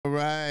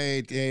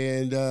right,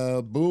 and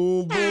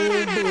boom, boom,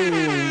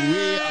 boom.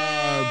 We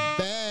are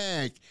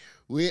back.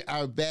 We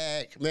are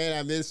back. Man,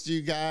 I missed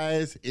you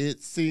guys. It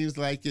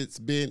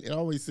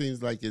always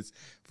seems like it's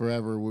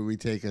forever when we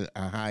take a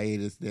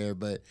hiatus there,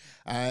 but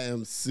I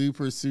am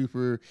super,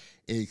 super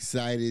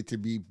excited to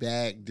be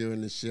back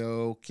doing the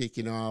show,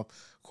 kicking off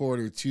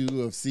quarter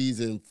 2 of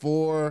season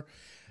 4.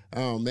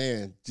 Oh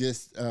man,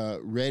 just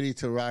ready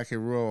to rock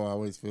and roll. I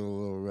always feel a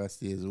little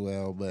rusty as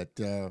well, but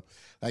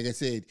like I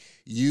said,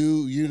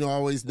 you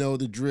always know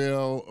the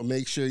drill.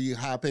 Make sure you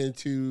hop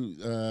into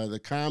the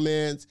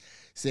comments,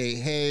 say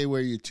hey,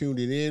 where you're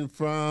tuning in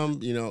from.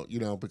 You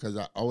know, because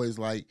I always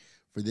like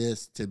for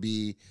this to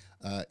be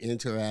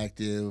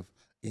interactive,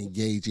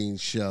 engaging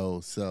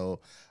show. So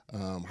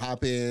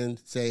hop in,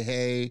 say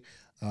hey,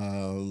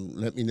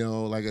 let me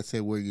know. Like I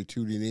said, where you're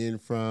tuning in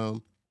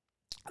from.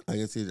 Like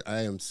I said,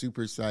 I am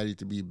super excited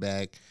to be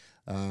back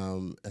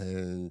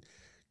and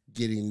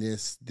getting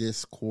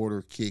this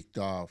quarter kicked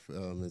off.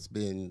 It's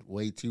been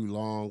way too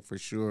long for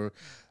sure.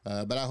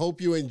 But I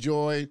hope you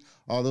enjoyed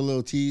all the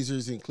little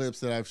teasers and clips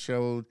that I've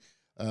showed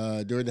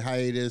during the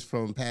hiatus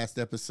from past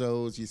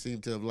episodes. You seem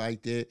to have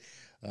liked it.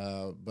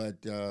 But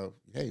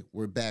hey,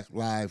 we're back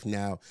live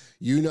now.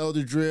 You know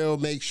the drill.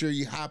 Make sure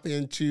you hop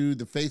into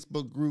the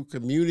Facebook group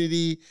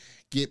community.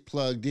 Get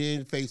plugged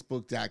in,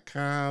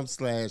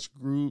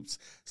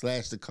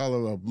 facebook.com/groups/the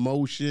color of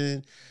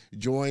motion.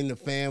 Join the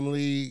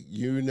family.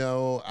 You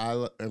know,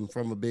 I am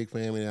from a big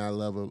family and I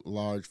love a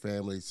large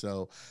family.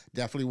 So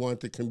definitely want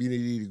the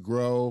community to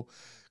grow.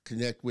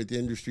 Connect with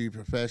industry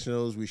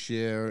professionals. We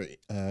share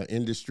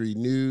industry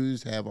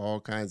news, have all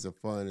kinds of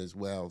fun as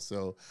well.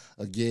 So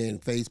again,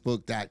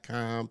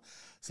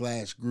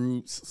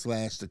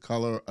 facebook.com/groups/the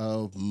color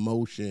of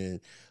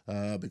motion.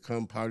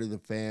 Become part of the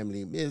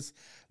family. Miss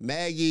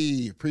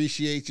Maggie,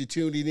 appreciate you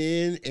tuning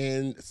in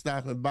and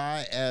stopping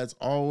by as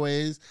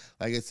always.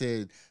 Like I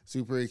said,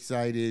 super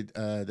excited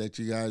that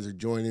you guys are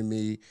joining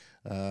me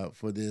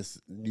for this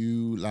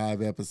new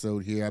live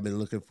episode here. I've been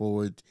looking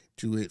forward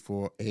to it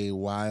for a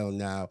while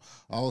now.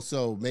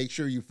 Also, make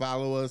sure you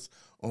follow us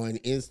on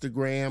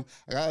Instagram.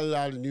 I got a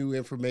lot of new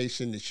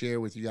information to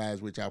share with you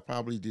guys, which I'll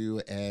probably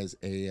do as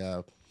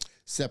a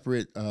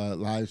separate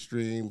live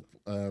stream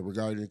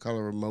regarding the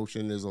color of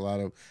motion. There's a lot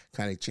of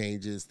kind of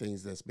changes,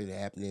 things that's been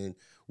happening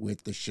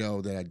with the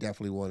show that I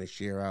definitely want to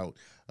share out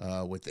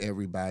with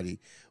everybody.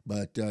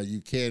 But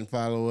you can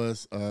follow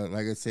us,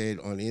 like I said,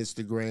 on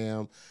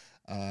Instagram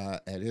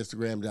at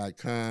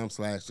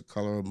instagram.com/the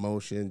color of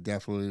motion.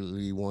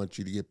 Definitely want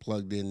you to get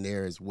plugged in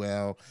there as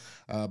well.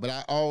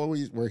 But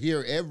we're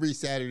here every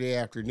Saturday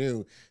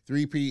afternoon,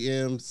 3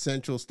 p.m.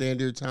 Central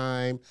Standard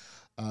Time,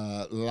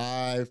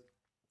 live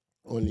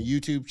on the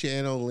YouTube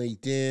channel,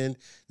 LinkedIn,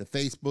 the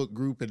Facebook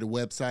group, and the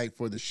website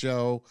for the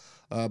show.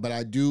 But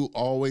I do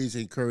always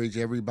encourage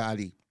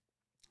everybody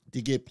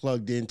to get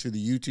plugged into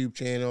the YouTube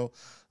channel.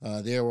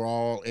 There we're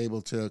all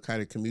able to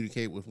kind of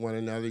communicate with one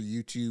another,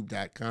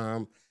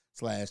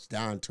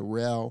 youtube.com/Don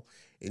Terrell,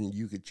 and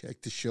you can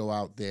check the show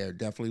out there.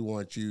 Definitely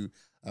want you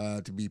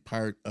to be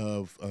part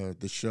of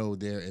the show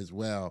there as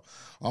well.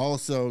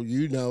 Also,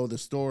 you know the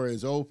store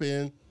is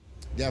open.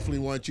 Definitely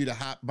want you to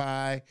hop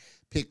by,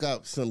 pick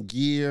up some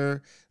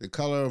gear,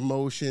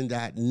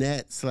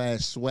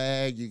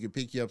 thecolorofmotion.net/swag. You can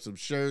pick you up some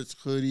shirts,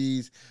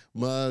 hoodies,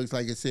 mugs.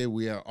 Like I said,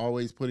 we are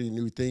always putting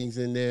new things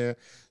in there.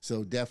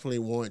 So definitely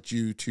want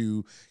you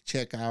to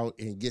check out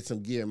and get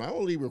some gear. My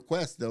only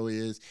request, though,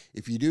 is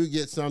if you do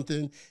get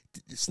something,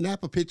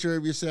 snap a picture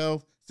of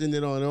yourself, send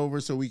it on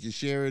over so we can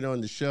share it on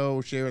the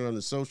show, share it on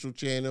the social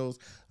channels.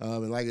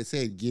 And like I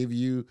said, give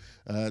you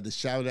the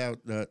shout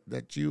out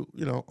that you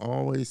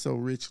always so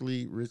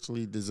richly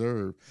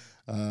deserve.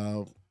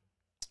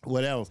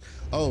 What else?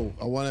 Oh,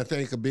 I want to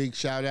thank a big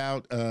shout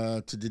out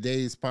to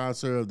today's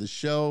sponsor of the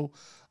show,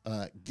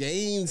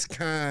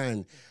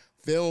 GainsCon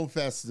Film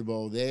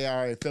Festival. They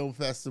are a film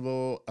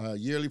festival,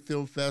 yearly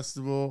film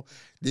festival.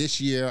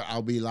 This year,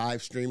 I'll be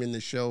live streaming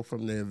the show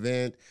from the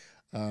event,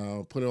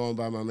 put on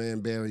by my man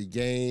Barry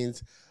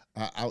Gaines.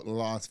 Out in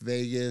Las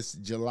Vegas,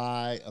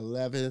 July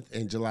 11th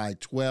and July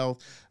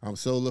 12th. I'm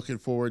so looking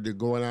forward to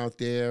going out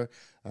there.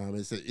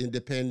 It's an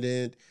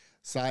independent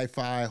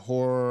sci-fi,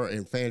 horror,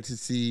 and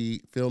fantasy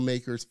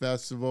filmmakers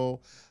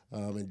festival.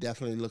 And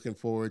definitely looking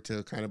forward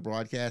to kind of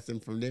broadcasting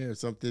from there.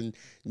 Something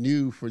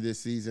new for this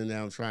season that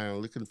I'm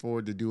looking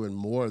forward to doing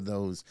more of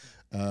those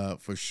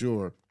for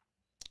sure.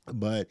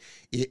 But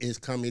it is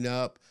coming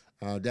up.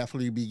 I'll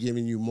definitely be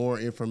giving you more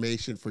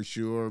information for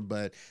sure.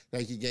 But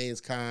thank you,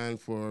 GainsCon,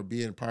 for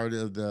being part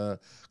of the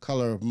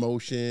Color of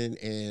Motion.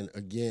 And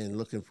again,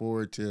 looking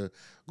forward to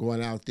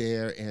going out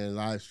there and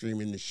live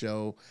streaming the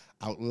show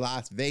out in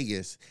Las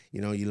Vegas.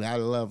 You know, you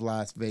gotta love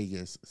Las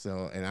Vegas.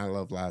 And I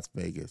love Las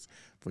Vegas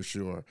for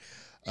sure.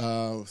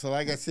 So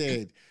like I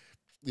said,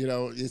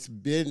 it's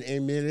been a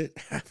minute.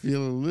 I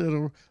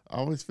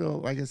always feel,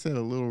 like I said,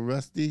 a little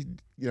rusty,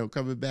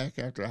 coming back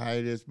after a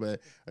hiatus. But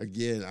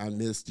again, I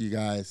missed you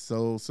guys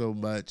so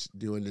much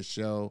doing the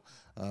show.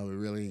 We're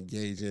really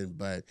engaging.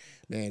 But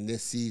man,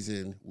 this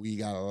season, we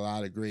got a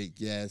lot of great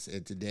guests,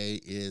 and today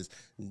is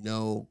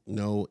no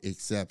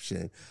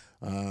exception.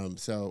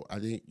 So I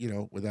think,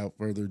 without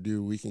further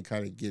ado, we can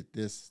kind of get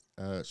this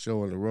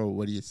show on the road.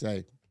 What do you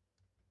say?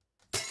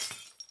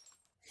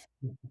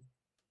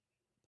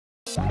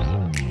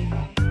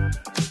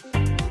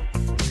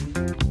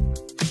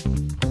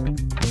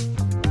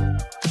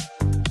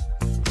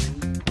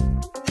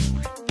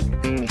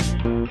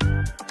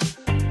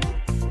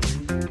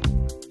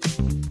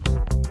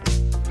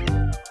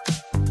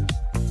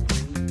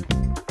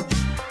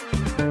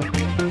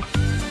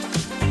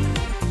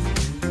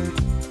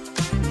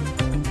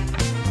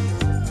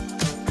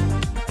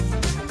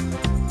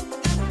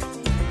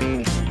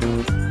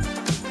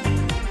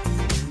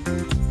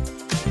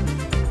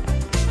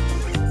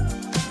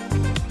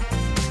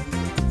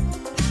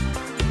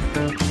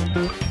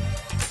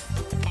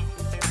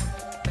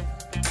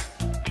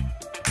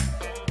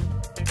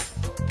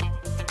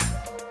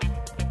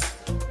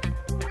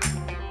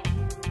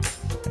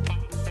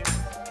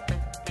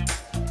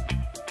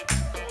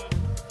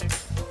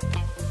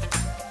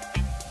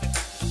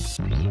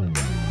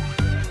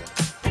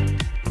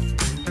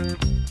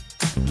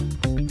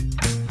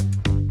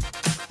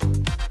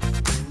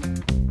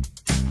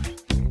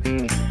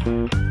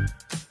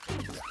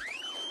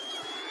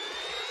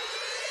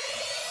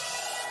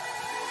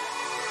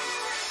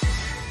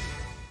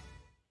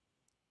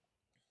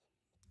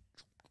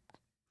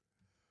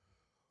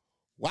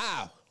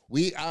 Wow,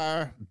 we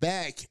are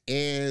back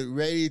and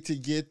ready to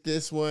get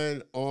this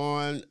one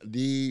on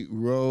the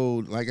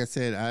road. Like I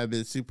said, I've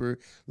been super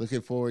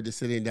looking forward to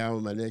sitting down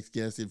with my next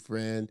guest and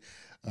friend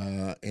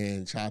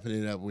and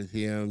chopping it up with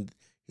him.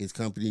 His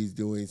company's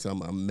doing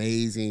some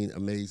amazing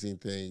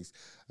things.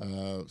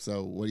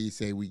 So what do you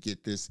say we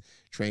get this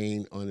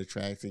train on the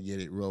tracks and get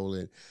it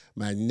rolling?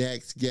 My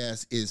next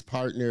guest is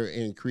partner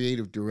and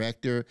creative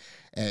director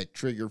at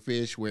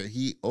Triggerfish, where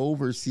he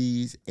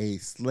oversees a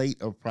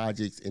slate of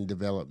projects in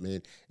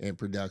development and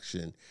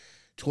production.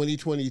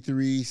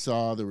 2023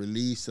 saw the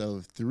release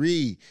of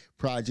 3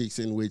 projects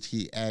in which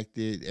he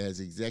acted as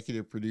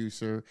executive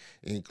producer,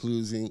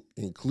 including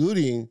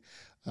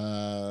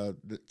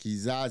the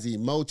Kizazi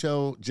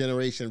Moto,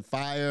 Generation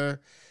Fire.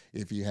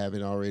 If you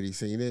haven't already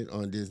seen it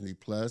on Disney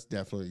Plus,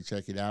 definitely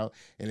check it out.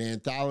 An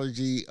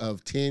anthology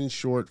of 10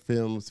 short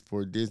films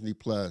for Disney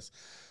Plus.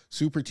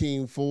 Supa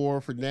Team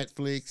 4 for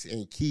Netflix,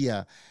 and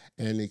Kiya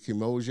and the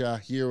Kimoja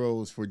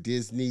Heroes for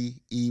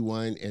Disney,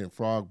 eOne, and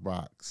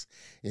Frogbox.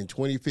 In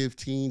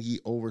 2015,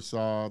 he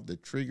oversaw the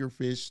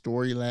Triggerfish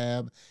Story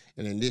Lab,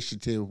 an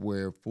initiative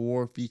where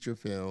 4 feature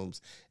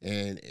films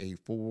and a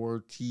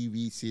 4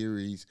 TV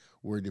series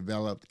were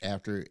developed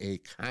after a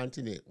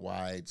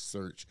continent-wide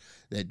search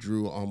that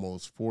drew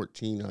almost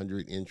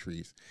 1,400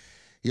 entries.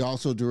 He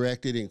also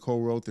directed and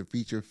co-wrote the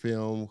feature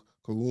film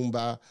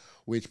Khumba,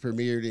 which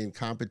premiered in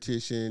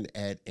competition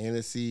at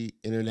Annecy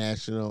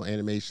International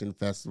Animation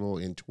Festival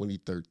in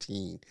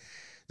 2013.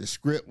 The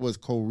script was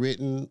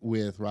co-written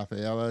with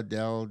Raffaella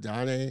Delle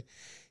Donne.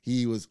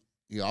 He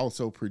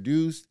also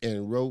produced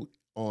and wrote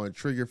on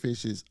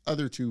Triggerfish's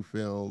other 2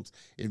 films,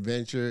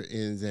 Adventure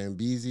in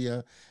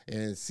Zambezia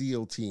and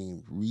Seal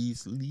Team,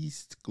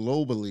 released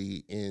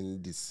globally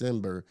in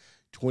December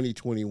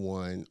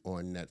 2021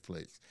 on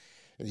Netflix.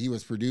 And he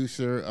was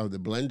producer of the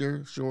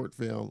Blender short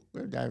film.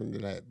 We're diving into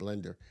that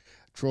Blender.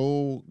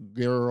 Troll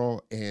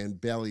Girl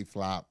and Belly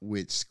Flop,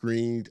 which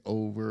screened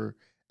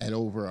at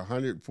over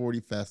 140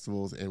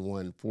 festivals and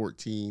won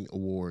 14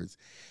 awards.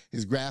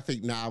 His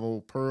graphic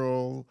novel,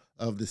 Pearl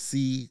of the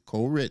Sea,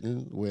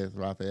 co-written with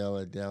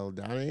Raffaella Delle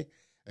Donne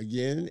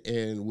again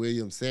and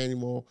Willem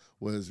Samuel,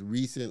 was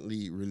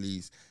recently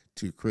released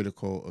to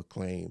critical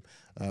acclaim.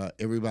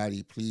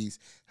 Everybody, please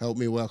help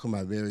me welcome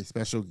my very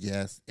special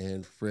guest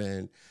and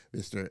friend,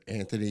 Mr.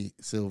 Anthony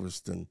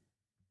Silverston.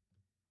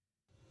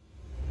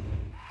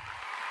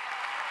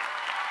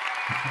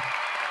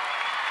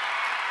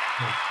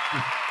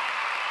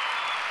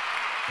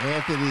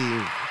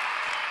 Anthony,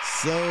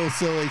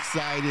 so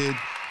excited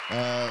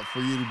for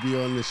you to be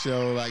on the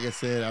show. Like I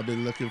said, I've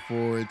been looking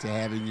forward to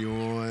having you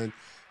on.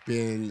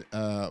 Been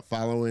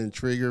following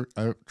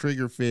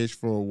Triggerfish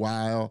for a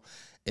while,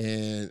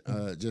 and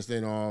just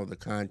in all the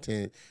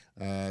content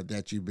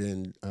that you've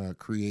been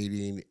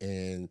creating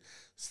and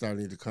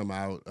starting to come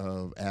out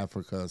of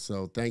Africa.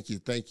 So thank you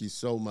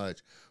so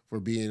much for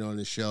being on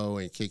the show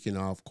and kicking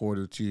off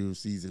Q2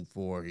 season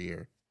 4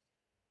 here.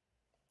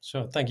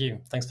 Sure, thank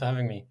you. Thanks for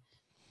having me.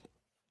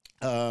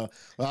 Well,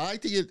 I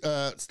like to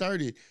get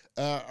started.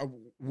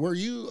 Are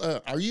you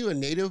a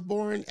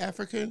native-born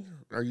African?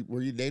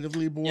 Were you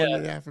natively born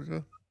in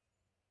Africa?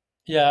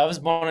 Yeah, I was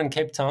born in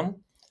Cape Town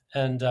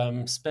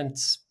and spent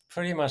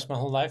pretty much my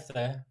whole life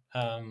there.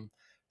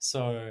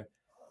 So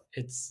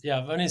yeah,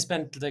 I've only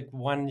spent like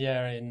 1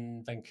 year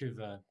in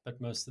Vancouver,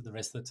 but most of the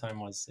rest of the time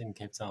was in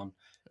Cape Town.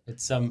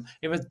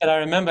 It was, but I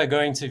remember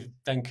going to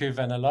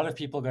Vancouver and a lot of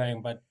people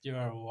going, but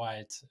you're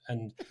white.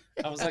 And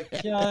I was like,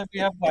 yeah, we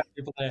have white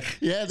people there.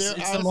 Yeah, It's, there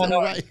it's the are some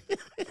minority. white.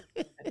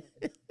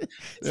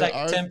 It's there like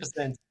are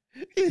 10%.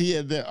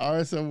 Yeah, there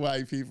are some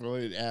white people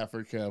in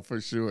Africa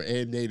for sure,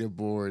 and native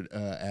born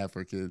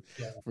Africans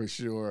Yeah, for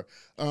sure.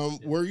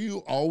 yeah. Were you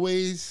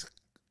always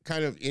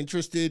kind of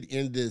interested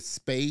in this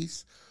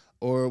space,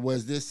 or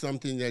was this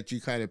something that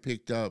you kind of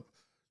picked up,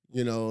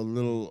 a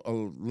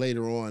little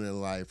later on in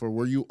life, or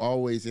were you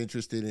always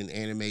interested in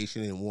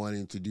animation and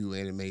wanting to do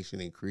animation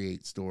and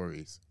create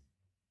stories?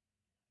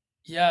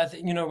 Yeah,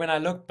 when I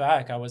look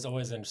back, I was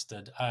always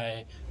interested.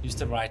 I used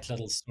to write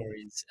little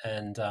stories,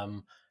 and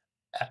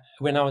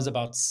when I was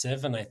about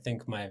 7, I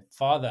think my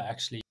father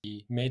actually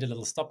made a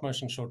little stop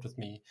motion short with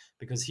me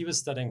because he was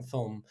studying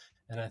film,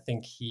 and I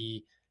think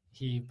he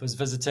was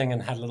visiting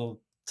and had a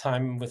little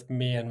time with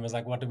me and was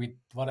like, what do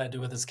I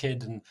do with this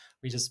kid?" And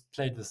we just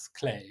played with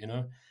clay.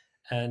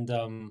 And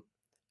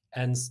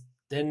and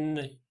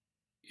then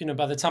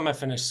by the time I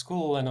finished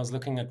school and I was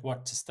looking at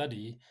what to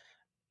study,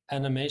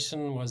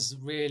 animation was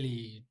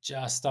really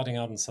just starting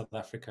out in South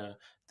Africa.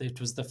 It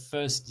was the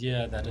first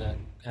year that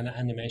an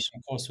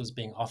animation course was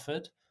being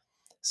offered,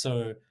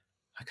 so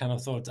I kind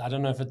of thought, I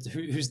don't know if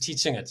who's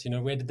teaching it,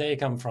 where did they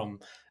come from?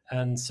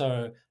 And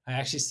so I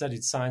actually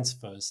studied science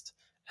first.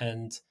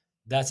 And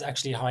that's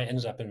actually how I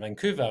ended up in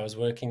Vancouver. I was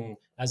working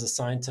as a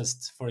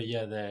scientist for a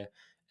year there.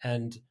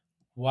 And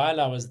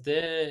while I was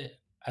there,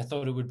 I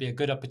thought it would be a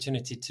good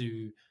opportunity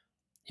to,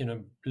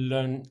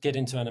 get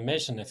into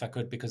animation if I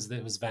could, because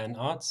there was Van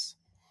Arts,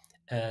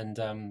 and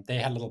they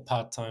had a little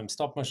part-time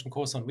stop motion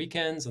course on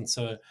weekends, and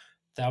so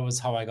that was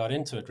how I got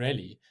into it,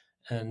 really.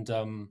 And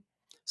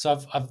so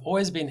I've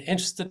always been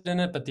interested in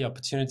it, but the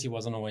opportunity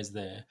wasn't always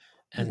there,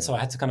 and so Yeah, I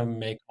had to kind of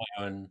make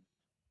my own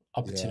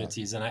yeah,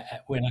 opportunities. And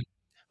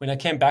when I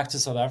came back to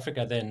South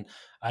Africa, then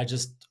I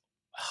just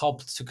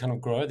helped to kind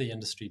of grow the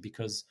industry,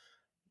 because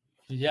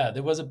yeah,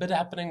 there was a bit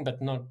happening,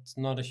 but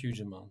not a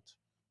huge amount.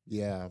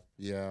 yeah,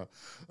 yeah.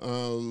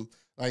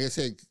 Like I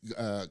said,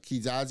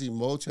 Kizazi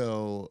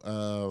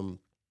Moto.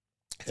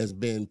 Has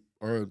been,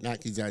 or not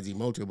Kizazi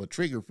Moto, but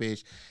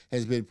Triggerfish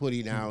has been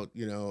putting Mm, out,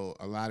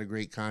 a lot of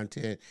great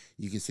content.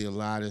 You can see a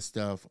lot of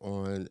stuff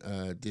on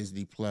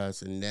Disney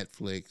Plus and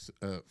Netflix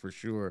for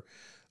sure.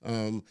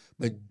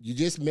 But mm, you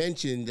just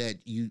mentioned that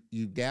you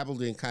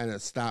dabbled in kind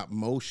of stop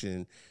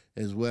motion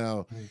as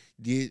well. mm.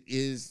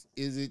 Is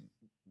it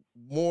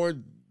more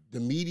the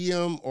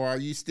medium, or are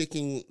you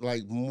sticking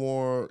like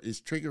more?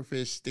 Is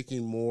Triggerfish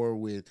sticking more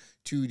with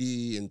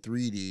 2D and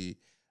 3D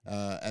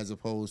as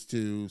opposed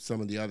to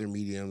some of the other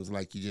mediums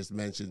like you just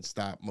mentioned,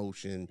 stop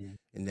motion Mm.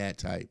 and that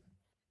type?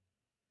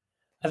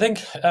 I think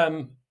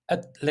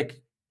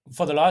like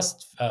for the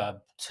last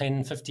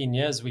 10, 15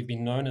 years, we've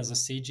been known as a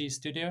CG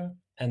studio,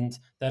 and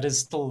that is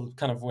still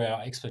kind of where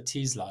our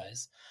expertise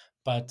lies.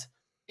 But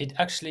it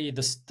actually,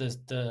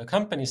 the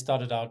company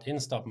started out in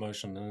stop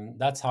motion, and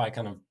that's how I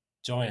kind of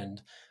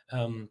joined.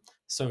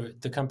 So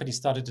the company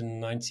started in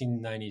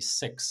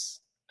 1996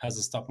 as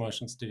a stop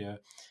motion studio,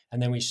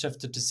 and then we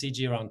shifted to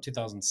CG around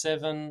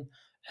 2007,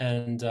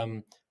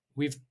 and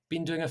we've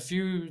been doing a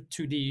few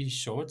 2D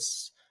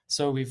shorts,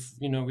 so we've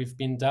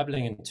been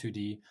dabbling in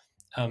 2D,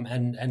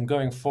 and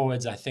going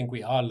forwards, I think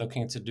we are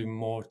looking to do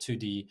more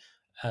 2D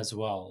as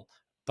well.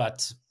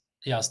 But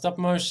yeah, stop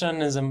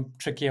motion is a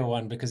trickier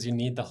one because you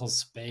need the whole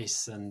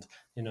space and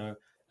you know,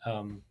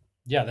 um,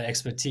 yeah, the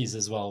expertise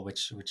as well,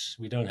 which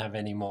we don't have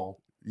anymore.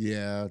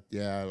 Yeah,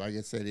 yeah. Like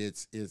I said,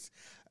 it's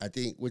I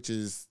think which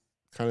is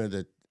kind of the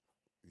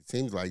it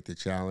seems like the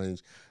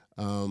challenge.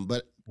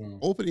 But Mm,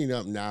 opening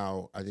up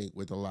now, I think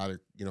with a lot of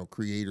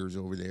creators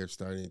over there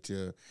starting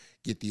to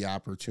get the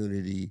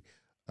opportunity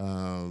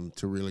to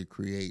really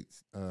create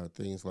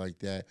things like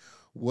that.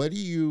 What do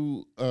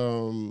you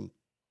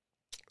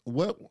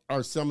what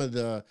are some of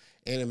the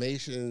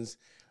animations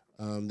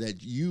that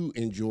you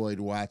enjoyed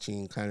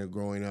watching kind of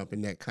growing up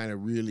and that kind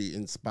of really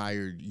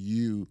inspired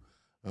you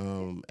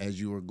as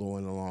you were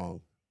going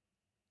along?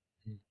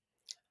 mm.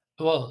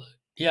 Well,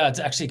 yeah, it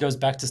actually goes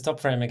back to Stop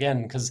Frame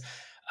again because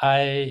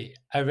I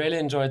really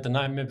enjoyed The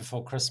Nightmare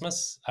Before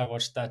Christmas. I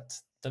watched that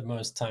the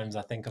most times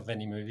I think of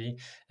any movie,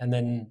 and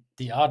then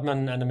the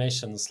Aardman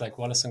animations like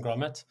Wallace and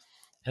Gromit.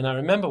 And I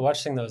remember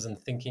watching those and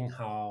thinking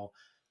how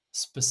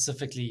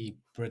specifically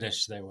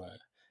British they were,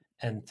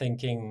 and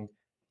thinking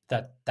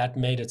that that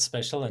made it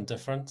special and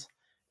different.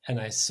 And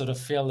I sort of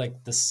feel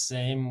like the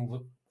same.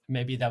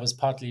 Maybe that was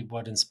partly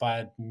what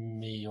inspired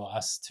me or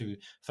us to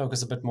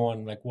focus a bit more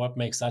on like what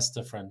makes us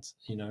different,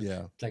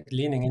 Yeah. like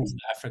leaning into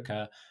the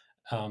Africa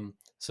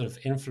sort of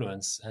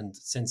influence and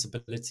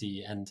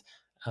sensibility, and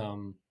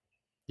um,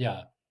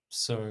 yeah,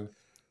 so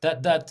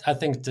that I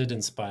think did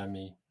inspire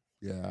me.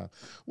 Yeah.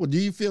 Well, do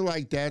you feel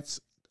like that's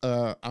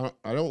I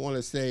don't want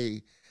to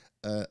say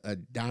a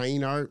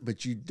dying art,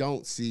 but you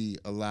don't see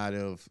a lot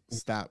of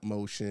stop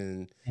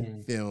motion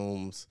Mm,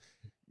 films.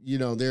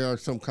 There are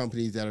some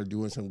companies that are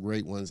doing some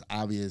great ones,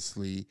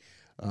 obviously.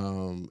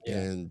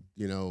 Yeah. And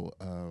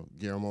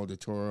Guillermo del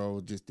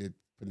Toro just did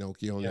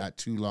Pinocchio Yeah. not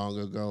too long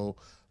ago,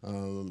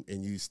 and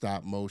used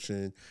stop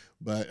motion.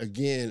 But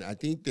again, I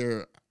think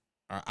there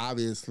are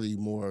obviously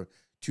more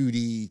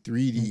 2D,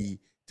 Mm. 3D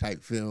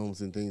type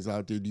films and things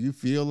out there. Do you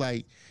feel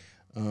like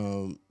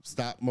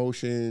stop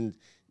motion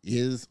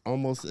is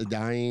almost a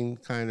dying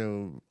kind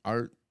of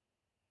art?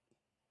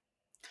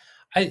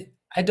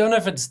 I don't know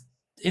if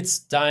it's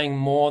dying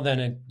more than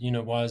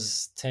it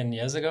was 10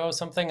 years ago or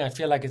something. I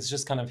feel like it's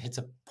just kind of hit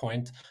a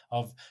point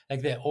of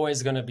like there are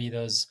always going to be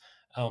those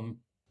um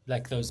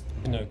like those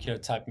Pinocchio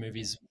type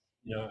movies,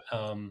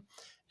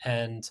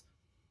 and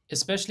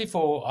especially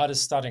for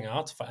artists starting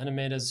out, for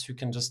animators who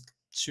can just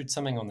shoot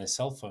something on their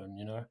cell phone,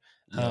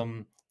 Yeah,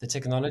 the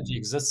technology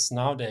exists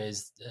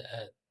nowadays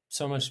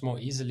so much more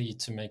easily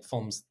to make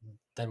films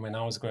than when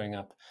I was growing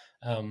up.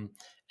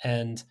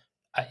 And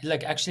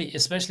like actually,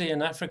 especially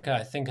in Africa,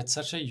 I think it's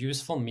such a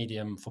useful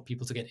medium for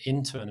people to get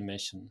into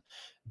animation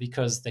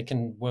because they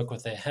can work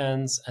with their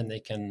hands and they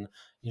can,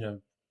 you know,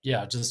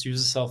 yeah, just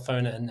use a cell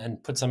phone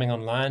and put something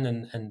online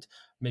and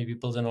maybe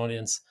build an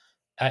audience.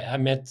 I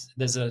met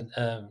there's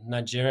a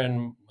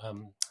Nigerian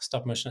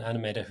stop motion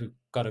animator who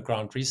got a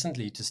grant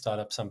recently to start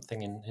up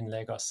something in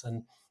Lagos,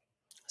 and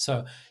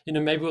so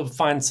maybe we'll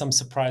find some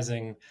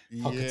surprising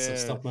pockets of yeah,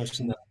 stop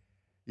motion that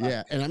I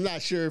yeah. like. And I'm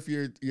not sure if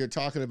you're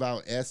talking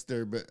about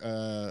Esther, but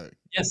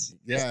Yes,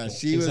 yes, yeah, sir,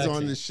 she was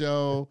on the exactly.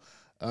 show.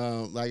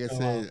 Like I Oh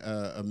wow, said,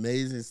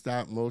 amazing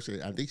stop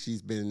motion. I think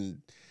she's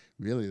been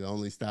really the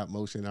only stop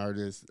motion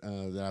artist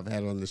that I've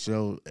had on the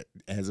show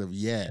as of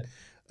yet. yeah,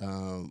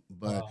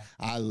 But wow,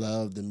 I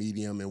love the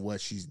medium and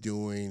what she's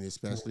doing,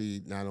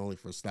 especially not only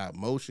for stop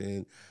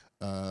motion,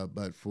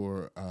 but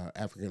for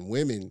African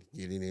women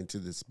getting into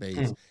the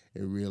space mm,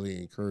 and really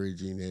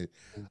encouraging it.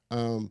 mm,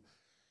 Um,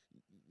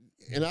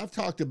 and I've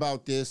talked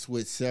about this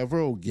with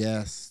several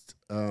guests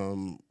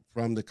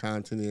from the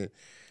continent.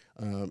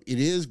 It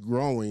is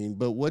growing,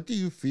 but what do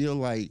you feel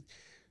like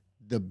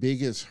the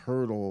biggest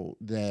hurdle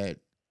that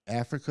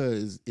Africa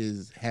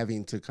is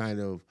having to kind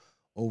of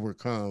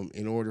overcome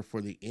in order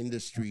for the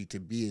industry to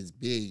be as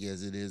big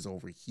as it is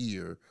over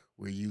here,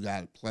 where you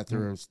got a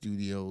plethora mm, of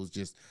studios,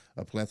 just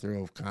a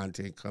plethora of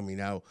content coming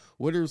out?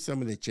 What are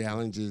some of the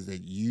challenges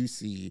that you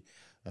see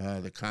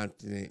the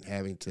continent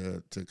having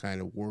to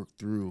kind of work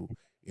through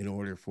in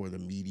order for the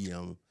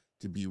medium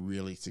to be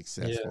really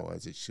yeah. successful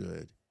as it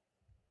should?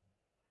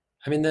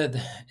 I mean, there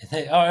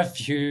are a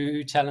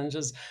few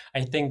challenges.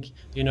 I think,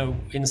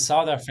 in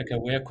South Africa,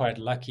 we're quite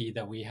lucky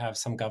that we have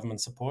some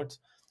government support.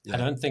 I Yeah,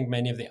 don't think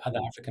many of the other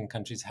African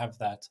countries have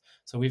that.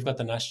 So we've got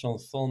the National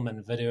Film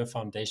and Video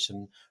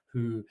Foundation,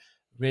 who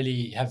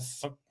really have,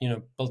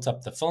 built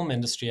up the film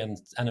industry, and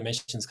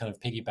animation's kind of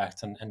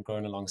piggybacked and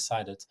grown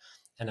alongside it.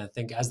 And I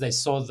think as they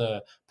saw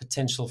the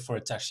potential for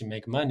it to actually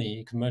make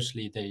money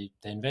commercially, they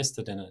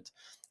invested in it,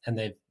 and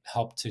they've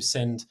helped to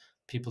send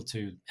people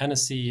to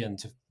Annecy and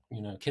to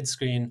kids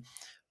screen.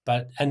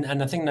 But and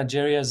I think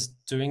Nigeria is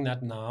doing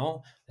that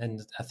now,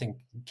 and I think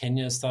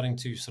Kenya is starting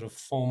to sort of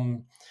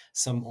form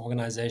some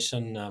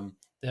organization.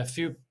 There are a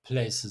few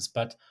places,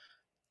 but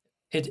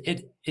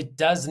it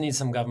does need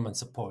some government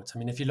support. I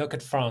mean, if you look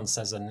at France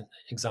as an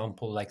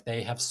example, like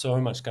they have so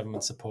much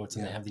government support,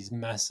 and they yeah, have these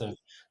massive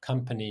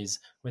companies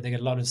where they get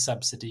a lot of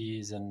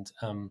subsidies and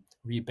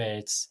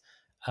rebates.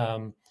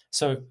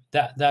 So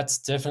that's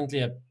definitely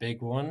a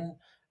big one.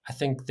 I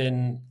think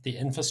then the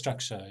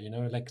infrastructure,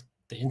 like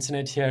the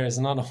internet here is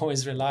not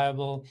always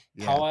reliable.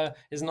 yeah, Power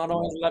is not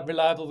always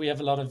reliable. We have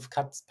a lot of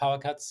power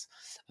cuts.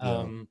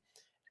 yeah.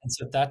 And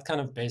so that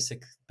kind of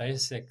basic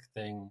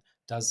thing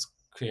does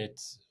create,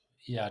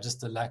 yeah,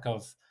 just a lack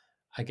of,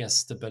 I guess,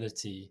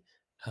 stability.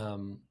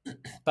 Um,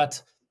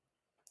 but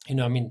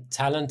I mean,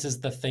 talent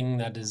is the thing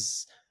that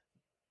is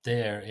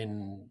there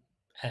and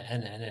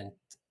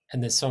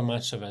there's so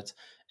much of it,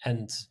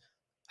 and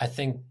I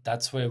think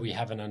that's where we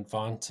have an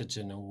advantage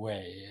in a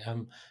way,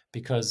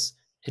 because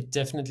it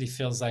definitely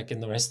feels like in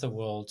the rest of the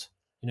world,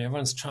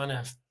 everyone's trying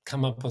to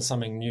come up with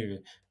something new,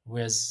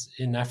 whereas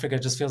in Africa,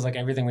 it just feels like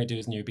everything we do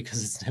is new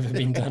because it's never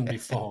been done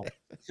before.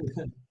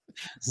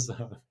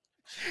 So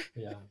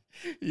yeah.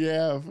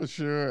 Yeah, for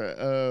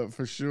sure.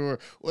 For sure.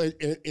 Well,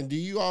 and do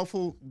you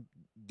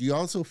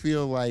also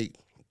feel like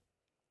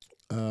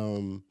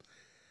um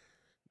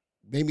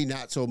maybe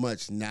not so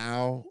much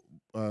now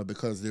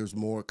because there's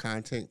more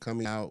content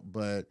coming out,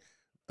 but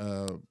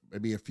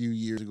maybe a few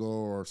years ago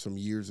or some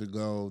years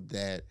ago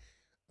that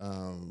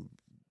um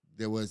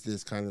there was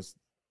this kind of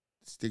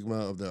stigma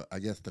of the, I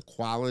guess, the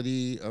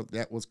quality of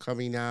that was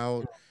coming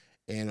out,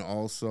 and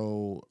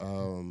also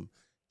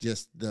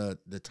just the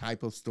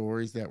type of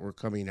stories that were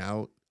coming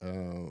out.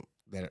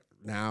 That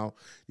now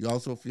you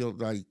also feel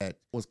like that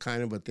was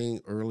kind of a thing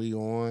early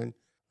on.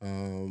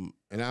 And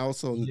I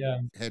also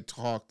Yeah. had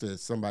talked to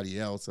somebody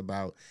else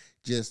about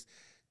just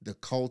the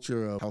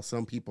culture of how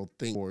some people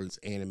think towards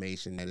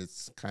animation, that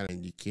it's kind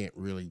of, you can't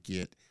really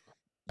get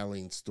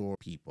telling story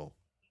people.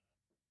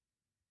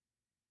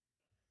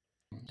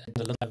 And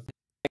a lot of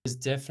is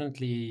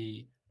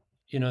definitely,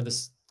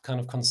 this kind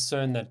of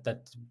concern that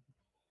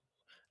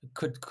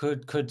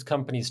could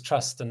companies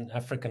trust an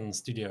African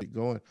studio?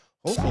 Going.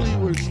 Hopefully,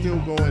 we're still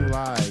going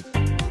live.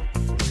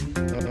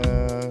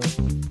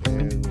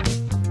 And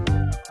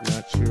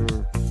not sure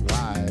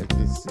why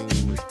this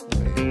scene is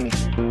playing.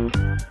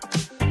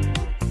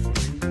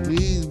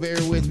 Please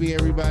bear with me,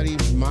 everybody.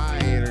 My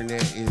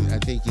internet I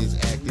think, is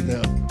acting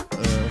up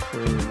for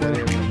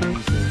whatever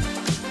reason.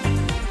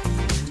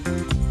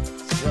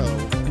 So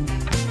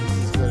this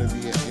is going to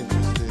be an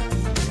interesting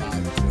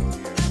live show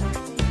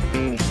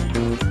here.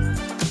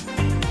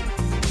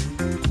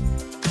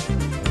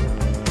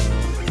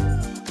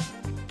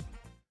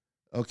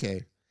 Okay.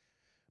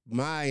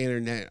 My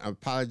internet, I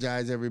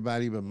apologize,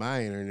 everybody, but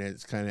my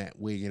internet's kind of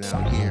wigging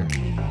out here.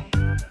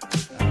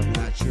 I'm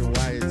not sure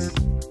why it's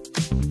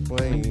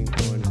playing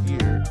on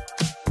here.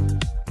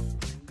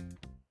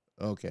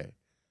 Okay.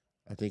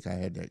 I think I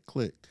had that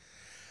clicked.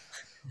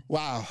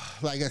 Wow.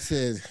 Like I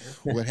said,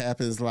 what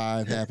happens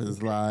live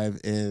happens live.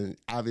 And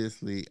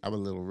obviously, I'm a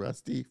little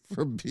rusty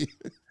from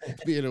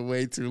being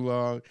away too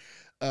long.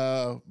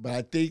 But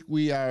I think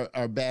we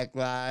are back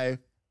live.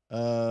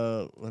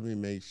 Let me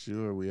make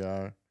sure we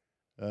are.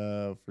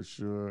 For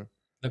sure.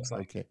 Looks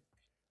like. Okay.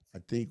 I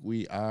think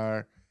we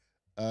are.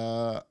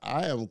 I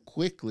am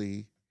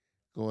quickly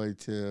going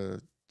to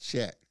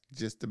check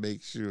just to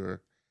make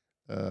sure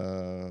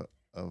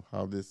of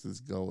how this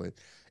is going.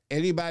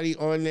 Anybody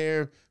on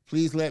there,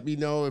 please let me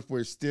know if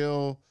we're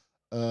still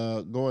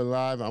going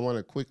live. I want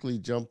to quickly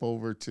jump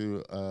over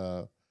to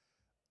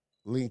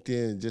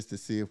LinkedIn just to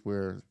see if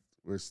we're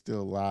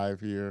still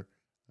live here.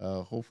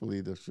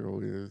 Hopefully the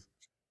show is.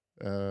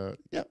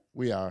 Yep,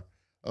 we are.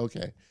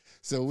 Okay,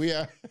 so we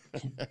are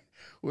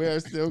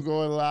still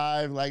going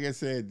live. Like I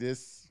said,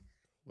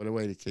 what a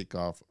way to kick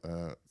off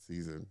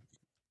season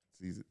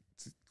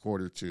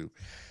quarter 2.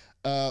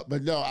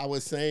 But no, I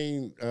was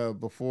saying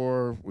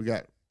before we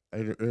got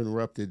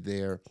interrupted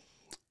there.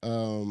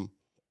 Do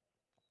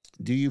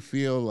you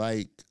feel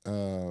like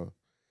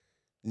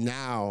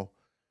now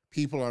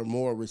people are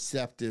more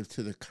receptive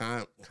to the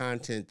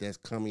content that's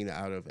coming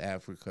out of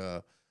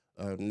Africa?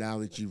 Now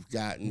that you've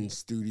gotten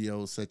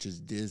studios such as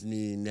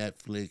Disney,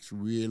 Netflix,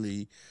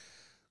 really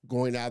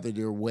going out of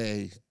their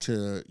way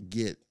to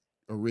get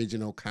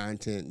original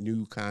content,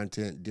 new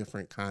content,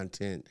 different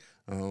content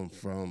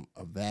from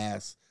a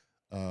vast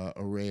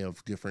array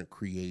of different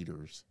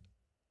creators.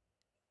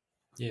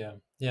 Yeah.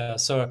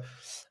 So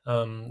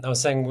I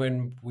was saying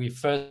when we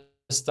first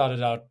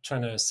started out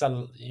trying to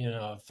sell,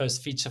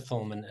 first feature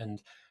film,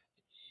 and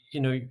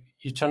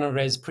you're trying to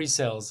raise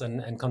pre-sales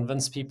and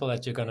convince people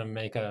that you're going to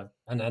make an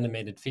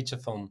animated feature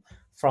film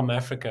from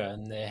Africa,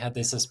 and they had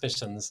their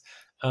suspicions.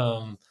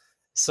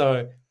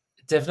 So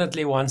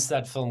definitely once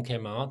that film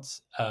came out,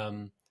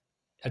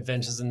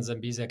 Adventures in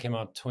Zambezia came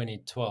out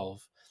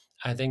 2012.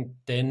 I think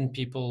then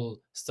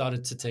people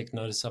started to take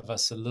notice of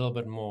us a little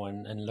bit more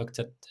and looked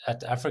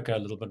at Africa a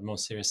little bit more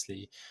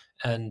seriously.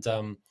 And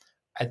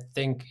I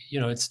think,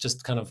 it's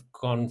just kind of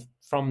gone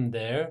from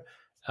there.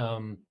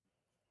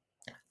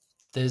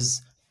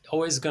 There's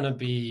always going to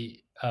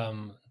be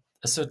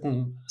a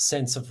certain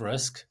sense of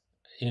risk,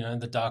 in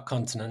the dark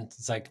continent.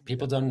 It's like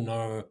people don't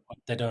know what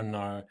they don't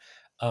know.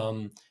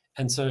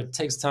 And so it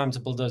takes time to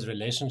build those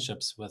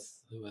relationships with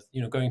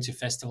going to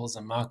festivals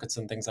and markets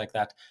and things like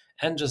that,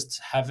 and just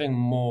having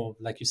more,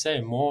 like you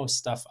say, more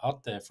stuff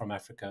out there from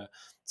Africa.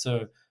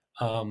 So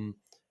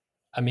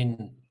I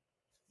mean,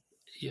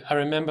 I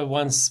remember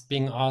once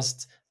being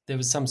asked, there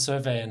was some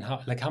survey, and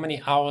how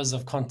many hours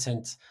of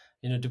content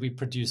do we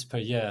produce per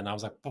year? And I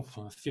was like,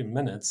 a few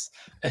minutes,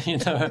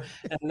 and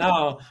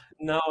now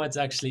it's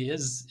actually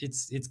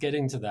it's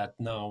getting to that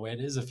now where it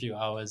is a few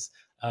hours.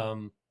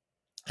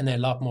 And there are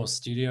a lot more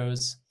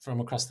studios from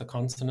across the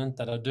continent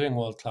that are doing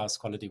world-class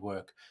quality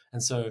work.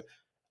 And so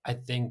I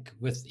think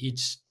with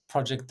each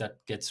project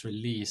that gets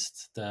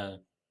released, the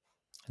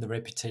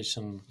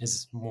reputation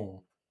is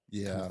more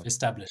kind of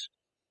established.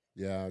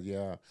 Yeah.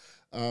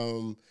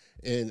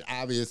 And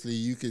obviously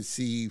you can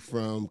see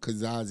from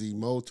Kizazi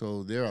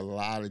Moto, there are a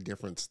lot of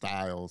different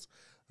styles.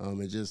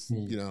 It just,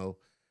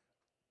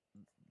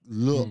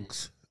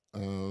 looks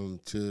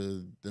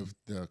to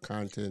the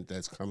content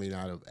that's coming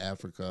out of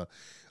Africa.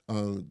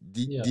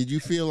 Did you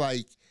feel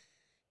like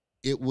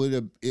it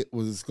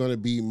was going to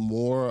be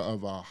more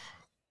of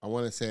I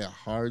want to say a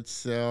hard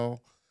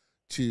sell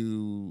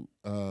to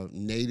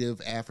native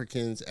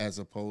Africans as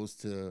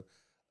opposed to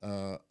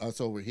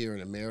us over here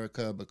in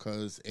America,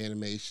 because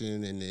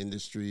animation and the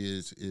industry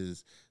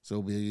is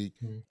so big.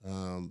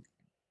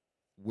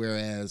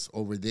 Whereas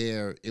over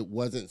there, it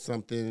wasn't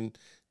something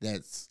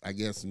that's, I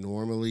guess,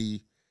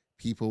 normally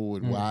people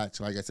would watch.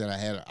 Like I said, I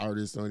had an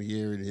artist on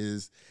here, and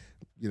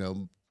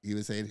he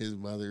was saying his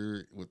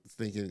mother was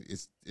thinking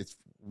it's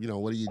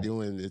what are you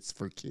doing? It's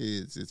for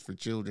kids. It's for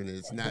children.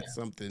 It's not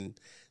something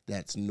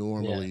that's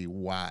normally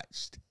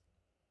watched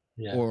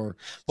or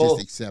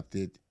just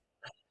accepted.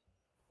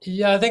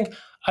 Yeah, I think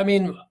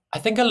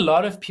a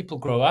lot of people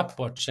grow up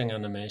watching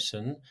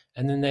animation,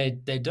 and then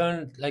they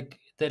don't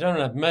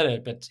admit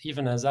it, but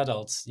even as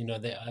adults,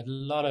 there are a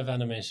lot of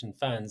animation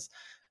fans.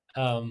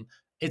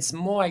 it's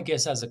more, I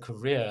guess, as a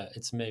career,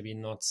 it's maybe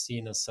not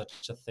seen as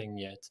such a thing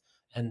yet.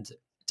 And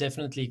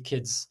definitely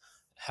kids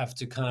have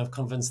to kind of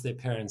convince their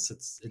parents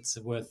it's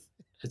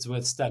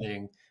worth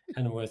studying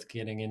and worth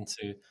getting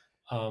into.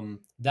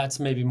 That's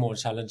maybe more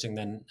challenging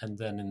than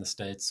in the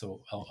States or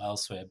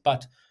elsewhere.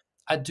 But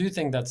I do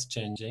think that's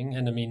changing.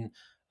 And I mean,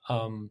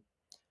 um,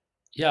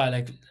 yeah,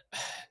 like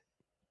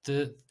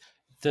the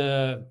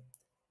the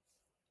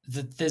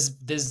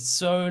there's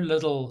so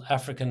little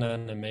African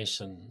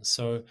animation.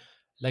 So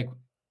like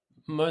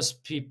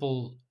most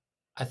people,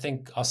 I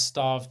think, are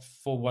starved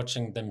for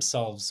watching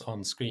themselves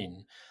on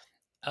screen.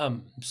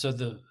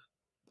 So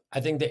I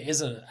think there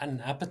is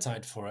an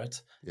appetite for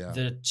it. Yeah,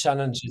 The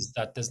challenge is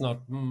that there are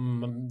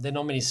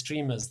not many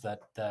streamers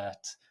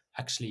that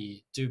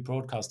actually do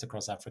broadcast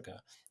across Africa.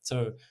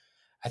 So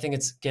I think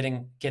it's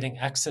getting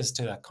access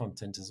to that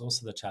content is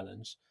also the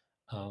challenge.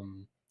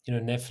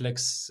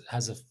 Netflix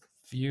has a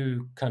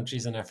few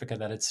countries in Africa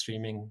that it's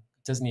streaming.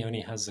 Disney only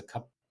has a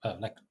couple,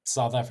 like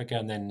South Africa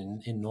and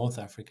then in North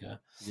Africa.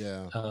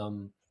 yeah.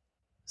 Um,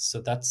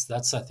 so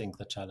that's I think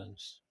the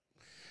challenge.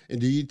 And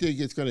do you think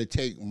it's going to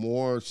take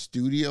more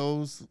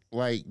studios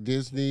like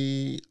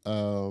Disney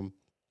and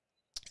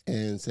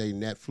say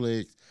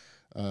Netflix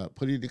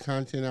putting the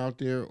content out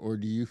there, or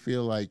do you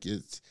feel like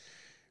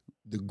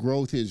the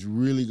growth is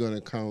really going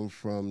to come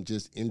from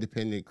just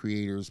independent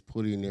creators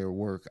putting their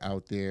work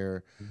out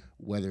there,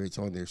 whether it's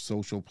on their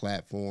social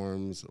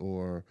platforms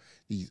or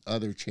these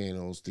other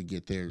channels to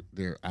get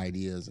their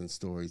ideas and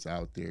stories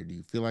out there? Do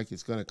you feel like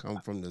it's going to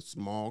come from the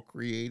small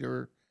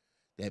creator,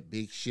 that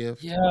big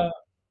shift? Yeah,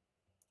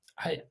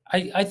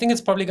 I think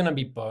it's probably going to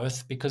be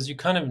both because you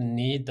kind of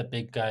need the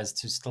big guys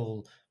to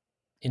still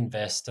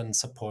invest and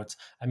support.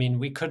 I mean,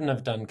 we couldn't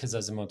have done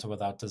Kizazi Moto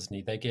without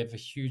Disney. They gave a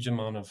huge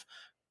amount of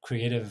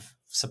creative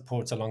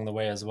support along the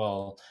way as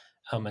well,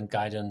 and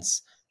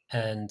guidance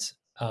and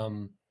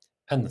um,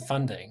 and the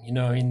funding.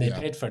 I mean, they Yeah,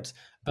 paid for it,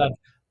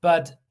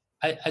 but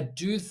I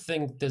do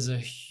think there's a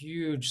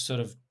huge sort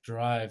of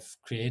drive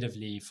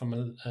creatively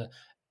from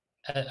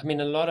I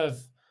mean, a lot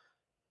of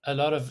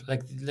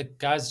like the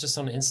guys just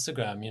on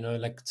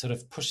Instagram, like sort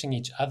of pushing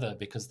each other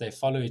because they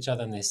follow each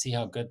other and they see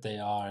how good they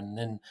are, and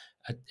then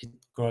it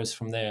grows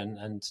from there.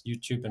 And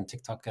YouTube and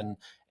TikTok and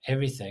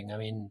everything. I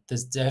mean,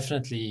 there's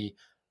definitely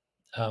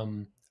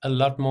a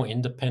lot more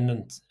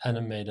independent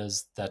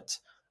animators that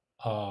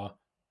are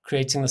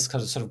creating this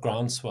kind of sort of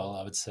groundswell.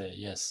 I would say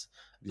yes.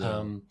 yeah,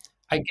 Um,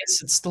 I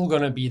guess it's still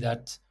going to be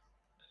that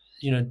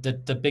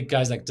the big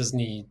guys like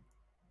Disney,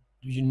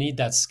 you need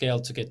that scale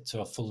to get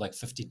to a full like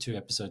 52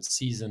 episode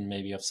season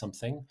maybe of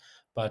something.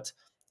 But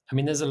I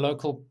mean, there's a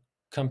local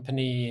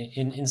company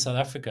in South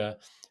Africa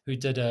who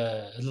did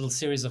a little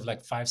series of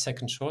like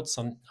 5-second shorts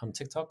on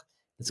TikTok.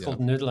 It's yeah. called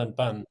Noodle and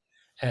Bun,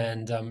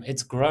 and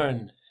it's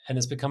grown and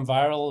it's become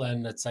viral,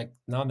 and it's like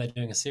now they're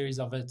doing a series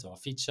of it or a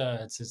feature.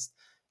 It's just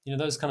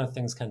those kind of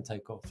things can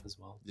take off as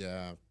well.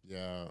 Yeah,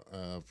 yeah,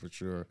 for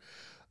sure.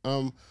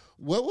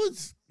 What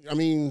was I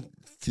mean,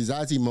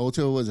 Kizazi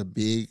Moto was a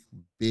big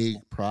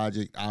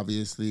project.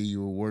 Obviously,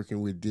 you were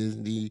working with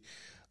Disney.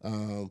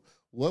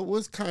 What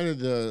was kind of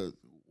the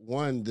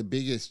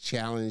biggest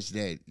challenge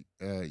that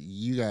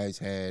you guys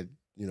had,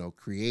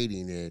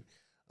 creating it?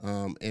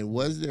 And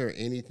was there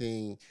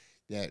anything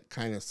that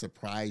kind of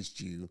surprised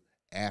you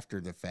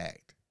after the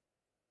fact?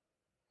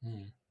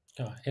 Hmm.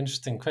 Oh,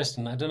 interesting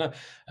question. I don't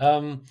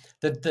know.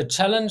 The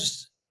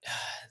challenge,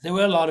 there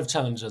were a lot of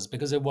challenges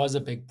because it was a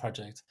big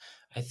project.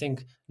 I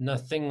think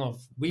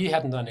we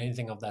hadn't done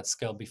anything of that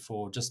scale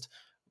before. Just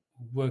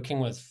working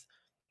with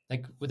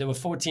like there were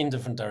 14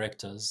 different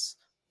directors,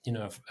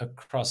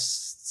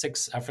 across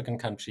 6 African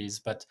countries,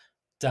 but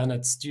done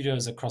at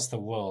studios across the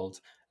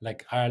world,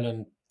 like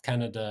Ireland,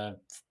 Canada,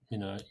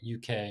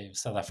 UK,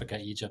 South Africa,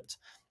 Egypt.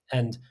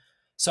 And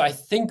so I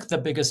think the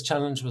biggest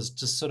challenge was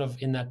just sort of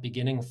in that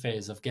beginning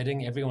phase of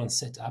getting everyone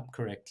set up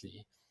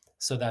correctly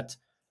so that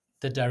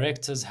the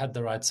directors had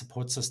the right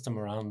support system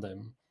around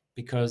them,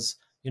 because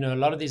a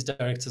lot of these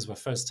directors were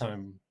first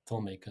time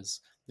filmmakers.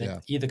 They Yeah,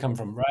 either come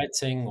from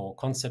writing or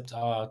concept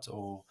art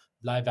or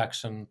live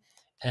action.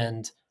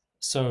 And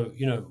so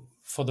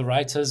for the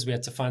writers we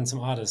had to find some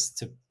artists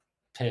to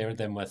pair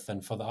them with,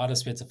 and for the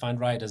artists we had to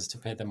find writers to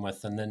pair them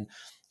with, and then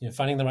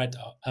finding the right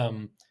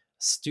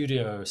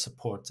studio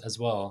support as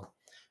well.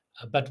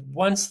 But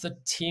once the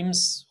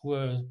teams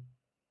were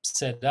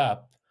set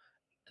up,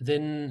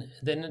 then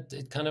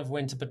it kind of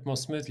went a bit more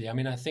smoothly. I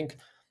mean, I think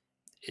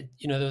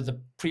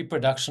the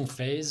pre-production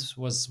phase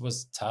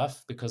was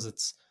tough because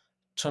it's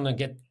trying to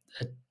get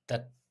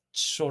that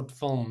short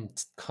film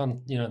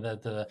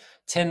the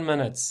 10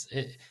 minutes.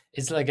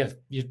 It's like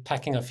you're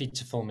packing a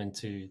feature film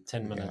into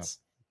 10 yeah, minutes,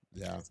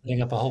 yeah,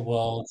 setting up a whole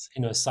world,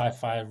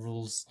 sci-fi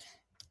rules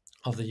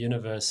of the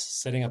universe,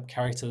 setting up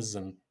characters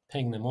and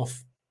paying them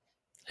off.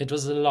 It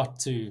was a lot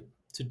to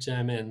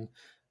jam in.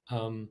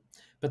 um,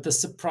 but the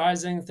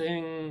surprising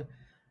thing,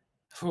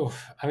 whew,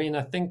 I mean,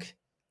 I think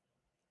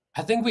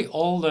we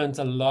all learned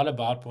a lot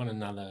about one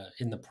another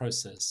in the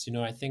process.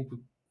 I think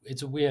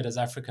it's weird as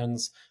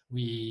Africans,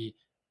 we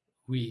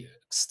we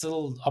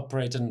still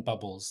operate in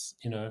bubbles,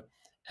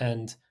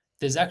 and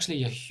there's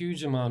actually a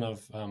huge amount of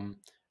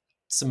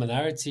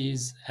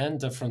similarities and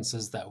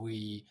differences that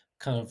we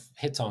kind of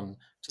hit on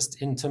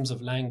just in terms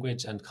of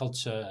language and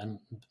culture and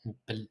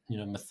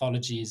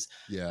mythologies.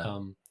 Yeah.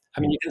 I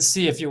mean, you can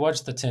see if you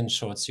watch the 10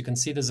 shorts, you can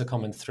see there's a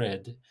common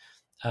thread,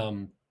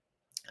 um,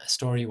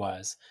 story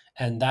wise,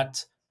 and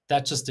that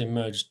just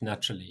emerged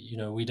naturally.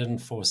 We didn't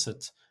force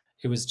it.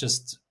 It was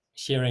just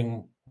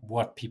hearing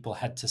what people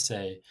had to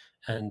say.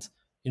 And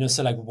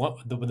so like what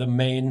the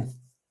main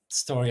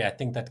story I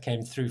think that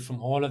came through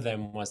from all of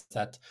them was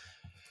that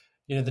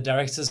the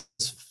directors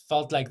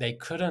felt like they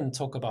couldn't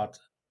talk about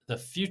the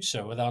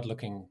future without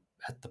looking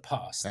at the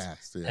past.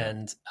 Past. Yeah.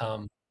 And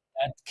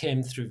that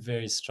came through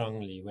very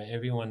strongly, where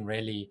everyone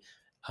really,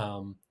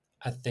 um,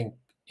 I think,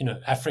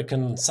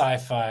 African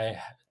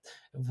sci-fi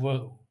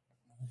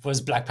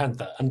was Black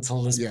Panther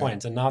until this Yeah.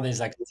 point. And now there's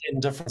like 10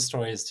 different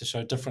stories to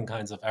show different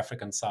kinds of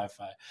African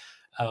sci-fi.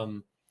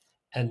 Um,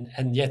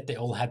 and yet they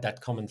all had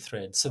that common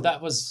thread. So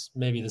that was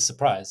maybe the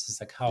surprise.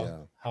 It's like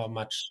Yeah. how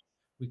much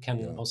we can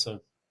Yeah. also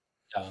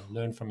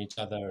learn from each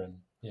other.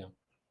 And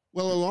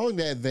Well, along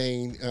that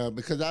vein,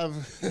 because I've,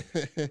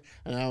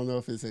 and I don't know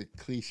if it's a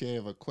cliche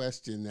of a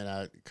question that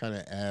I kind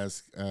of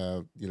ask,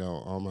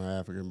 all my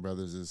African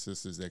brothers and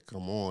sisters that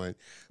come on,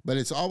 but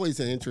it's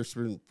always an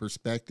interesting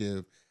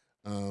perspective,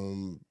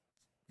 um,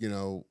 you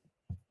know,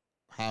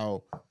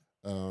 how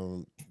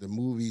the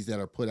movies that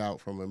are put out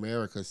from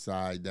America's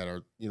side that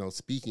are,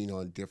 speaking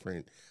on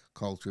different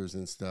cultures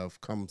and stuff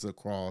comes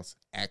across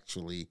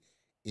actually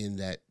in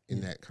that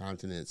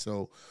continent.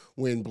 So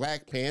when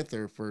Black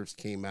Panther first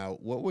came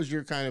out, what was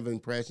your kind of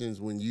impressions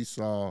when you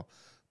saw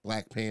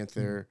Black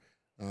Panther,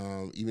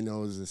 even though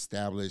it was an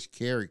established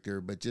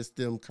character, but just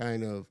them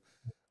kind of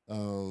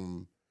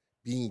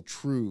being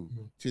true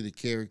to the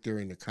character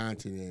and the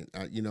continent?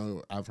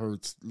 I've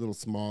heard little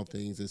small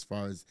things as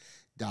far as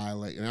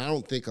dialect, and I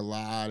don't think a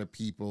lot of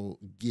people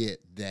get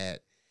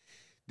that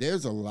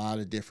there's a lot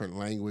of different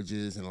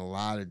languages and a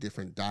lot of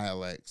different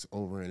dialects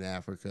over in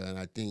Africa, and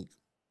I think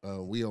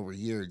we over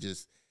here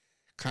just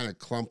kind of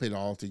clump it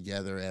all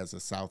together as a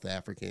South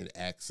African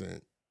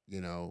accent,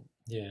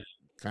 yeah,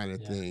 kind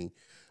of yeah, thing.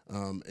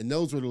 And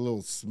those were the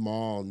little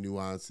small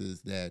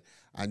nuances that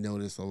I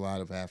noticed a lot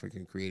of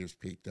African creators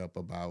picked up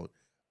about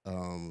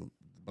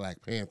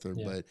Black Panther.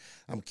 yeah. But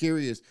I'm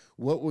curious,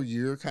 what were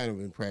your kind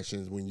of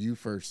impressions when you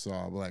first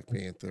saw Black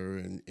Panther,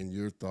 and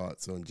your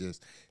thoughts on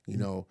just,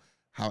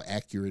 how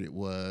accurate it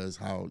was,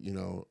 how,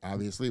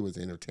 obviously it was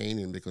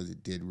entertaining because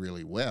it did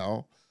really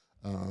well.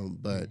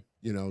 But,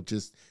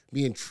 just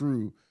being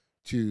true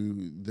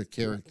to the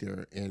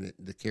character and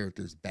the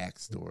character's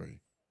backstory.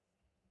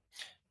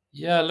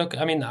 Yeah, look,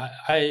 I mean,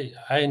 I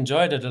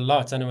enjoyed it a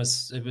lot, and it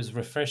was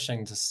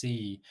refreshing to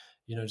see,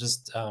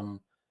 just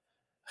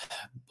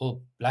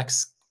well, black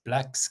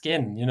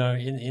skin,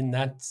 in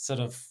that sort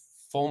of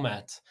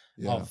format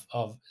Yeah,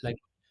 of like,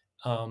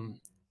 um,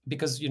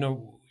 because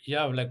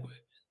yeah, like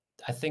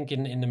I think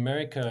in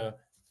America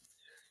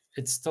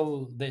it's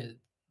still the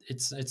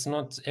it's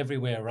not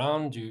everywhere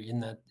around you in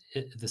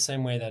the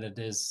same way that it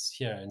is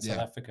here in South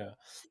yeah, Africa.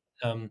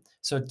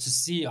 So to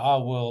see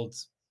our world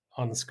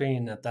on the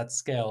screen at that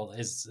scale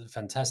is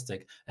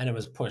fantastic, and it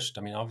was pushed.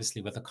 I mean,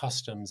 obviously with the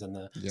costumes and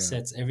the yeah,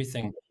 sets,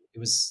 everything, it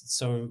was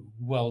so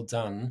well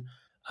done.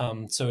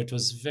 So it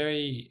was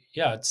very,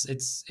 yeah,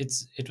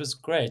 it was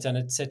great, and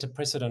it set a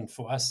precedent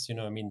for us.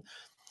 I mean,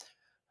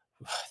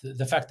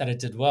 the fact that it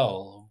did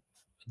well,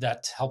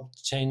 that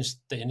helped change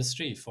the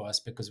industry for us,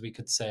 because we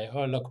could say,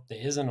 oh, look, there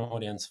is an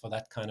audience for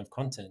that kind of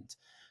content.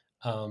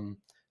 um,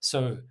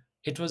 so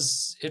it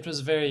was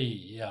very,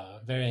 yeah,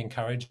 very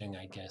encouraging,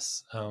 I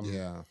guess.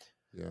 yeah,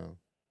 yeah.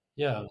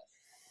 Yeah.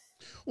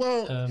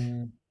 Well,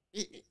 um,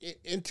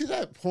 and to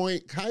that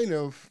point, kind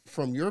of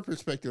from your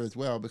perspective as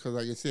well, because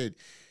like I said,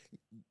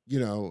 you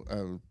know,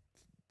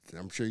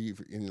 I'm sure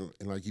and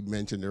like you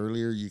mentioned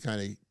earlier, you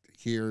kind of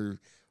hear,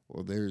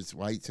 well, there's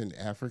whites in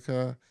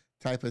Africa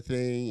type of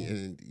thing,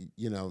 and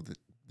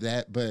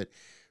that. But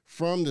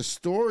from the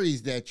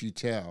stories that you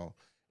tell,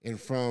 and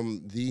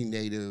from the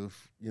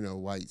native,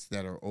 whites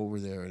that are over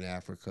there in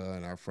Africa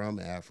and are from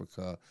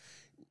Africa,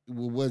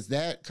 was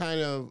that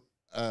kind of,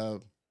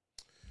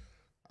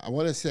 I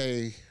want to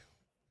say,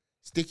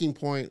 sticking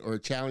point or a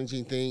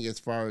challenging thing as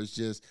far as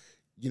just,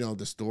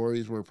 the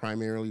stories were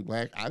primarily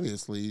black?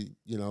 Obviously,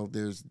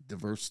 there's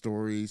diverse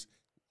stories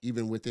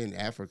even within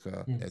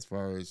Africa mm, as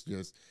far as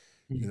just,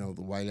 mm.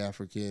 the white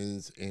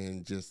Africans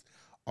and just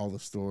all the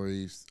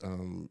stories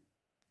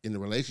in the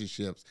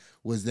relationships.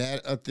 Was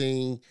that a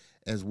thing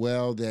as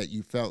well, that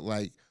you felt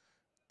like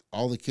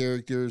all the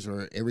characters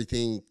or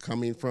everything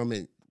coming from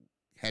it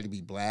had to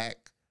be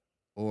black,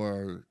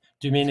 or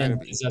Do you mean kind in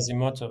of, Kizazi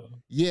Moto?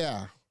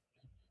 yeah,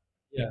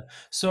 Yeah.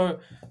 So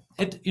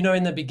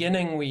in the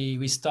beginning,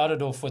 we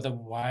started off with a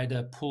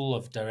wider pool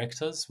of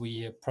directors.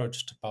 We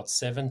approached about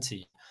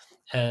 70,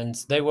 and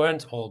they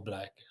weren't all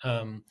black.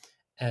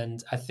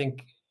 And I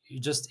think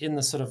just in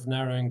the sort of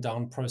narrowing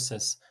down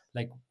process,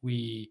 like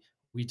we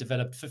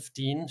developed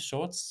 15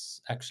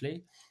 shorts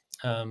actually,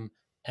 um,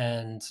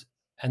 and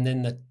and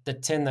then the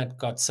 10 that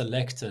got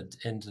selected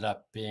ended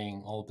up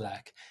being all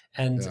black.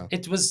 And Yeah.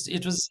 it was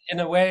in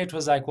a way it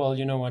was like, well,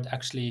 you know what,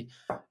 actually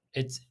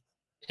it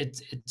it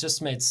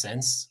just made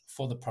sense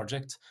for the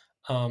project.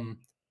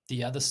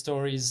 The other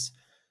stories,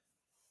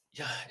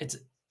 yeah, it's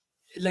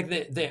like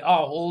they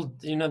are all,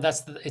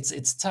 that's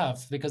it's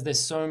tough because there's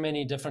so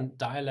many different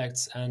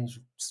dialects and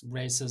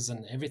races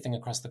and everything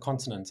across the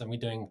continent, and we're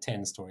doing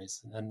 10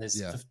 stories, and there's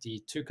Yeah.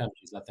 52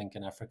 countries, I think,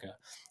 in Africa.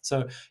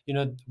 So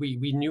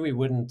we knew we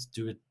wouldn't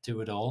do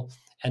it all,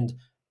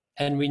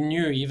 and we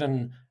knew,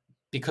 even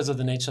because of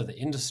the nature of the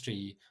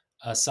industry,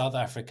 South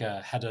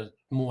Africa had a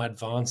more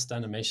advanced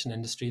animation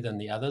industry than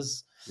the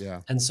others,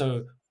 Yeah. and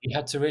so we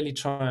had to really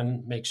try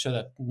and make sure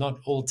that not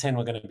all 10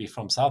 were going to be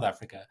from South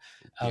Africa.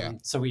 Yeah.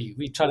 So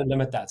we try to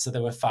limit that. So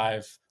there were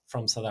 5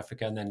 from South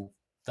Africa, and then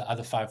the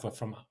other 5 were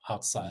from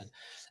outside.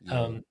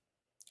 Yeah. Um,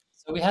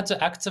 so we had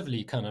to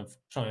actively kind of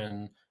try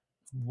and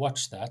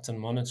watch that and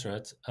monitor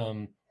it.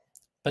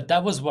 But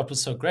that was what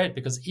was so great,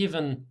 because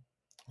even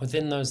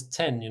within those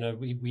 10,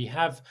 we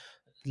have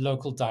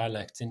local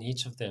dialect in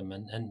each of them,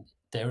 and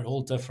they're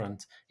all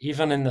different.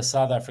 Even in the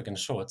South African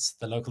shorts,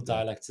 the local Yeah.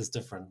 dialect is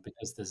different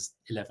because there's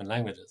 11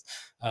 languages.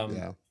 Um,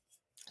 Yeah.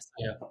 so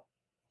yeah.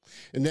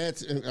 And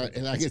that's and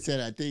like I said,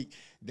 I think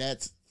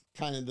that's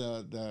kind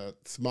of the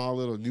small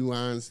little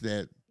nuance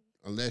that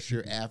unless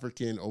you're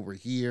African over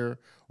here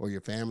or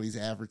your family's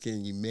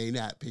African, you may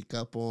not pick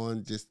up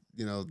on just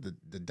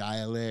the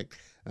dialect.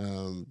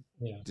 Um,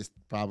 Yeah. just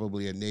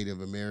probably a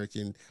Native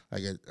American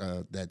like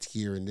that's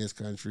here in this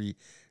country.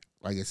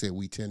 Like I said,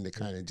 we tend to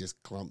kind of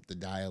just clump the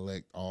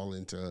dialect all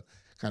into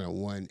kind of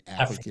one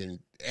Africa.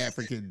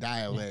 African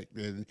dialect,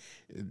 and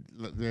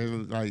they're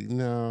like,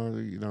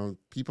 no,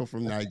 people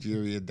from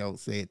Nigeria don't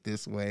say it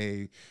this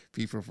way,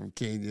 people from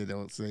Kenya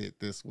don't say it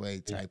this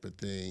way, Yeah. type of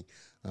thing.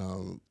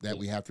 That Yeah.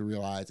 we have to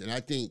realize, and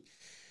I think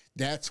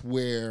that's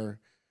where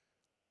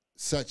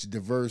such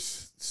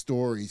diverse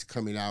stories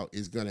coming out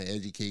is going to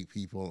educate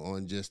people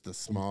on just the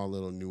small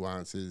little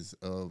nuances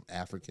of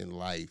African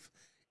life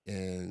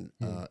and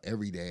Mm.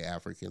 everyday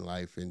African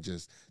life, and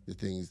just the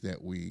things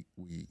that we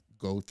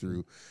go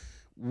through.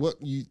 What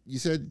you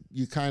said,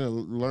 you kind of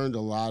learned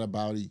a lot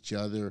about each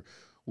other.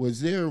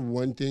 Was there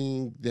one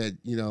thing that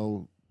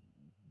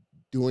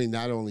doing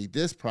not only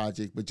this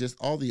project but just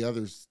all the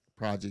other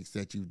projects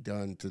that you've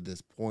done to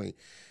this point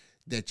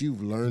that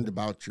you've learned Mm.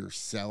 about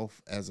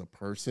yourself as a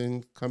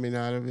person coming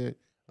out of it,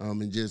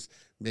 and just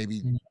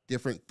maybe Mm.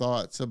 different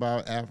thoughts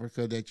about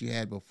Africa that you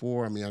had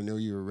before? I mean, I know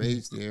you were Mm.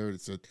 raised there;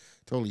 it's a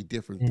totally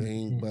different Mm.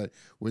 thing. Mm. But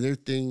were there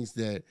things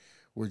that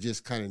were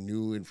just kind of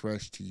new and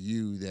fresh to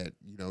you that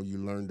you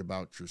learned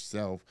about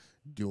yourself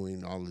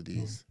doing all of Mm.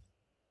 these?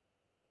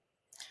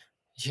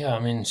 Yeah, I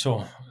mean,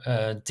 sure.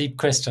 Deep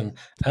question.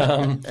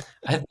 Um,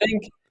 I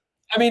think,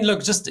 I mean,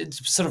 look, just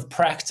sort of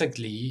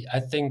practically, I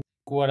think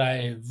what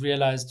I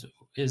realized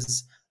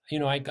is,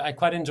 I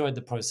quite enjoyed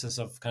the process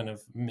of kind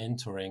of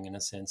mentoring, in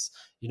a sense.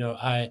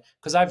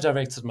 Because I've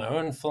directed my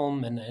own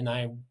film, and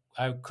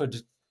I could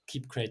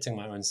keep creating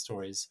my own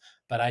stories,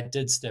 but I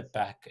did step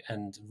back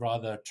and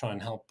rather try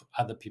and help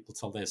other people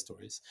tell their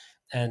stories.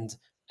 And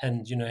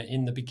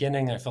in the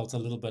beginning, I felt a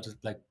little bit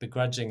like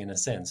begrudging, in a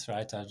sense,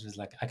 right? I was just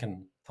like, I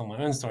can tell my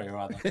own story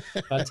rather,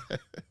 but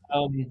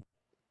um,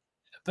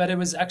 it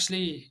was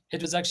actually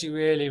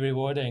really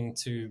rewarding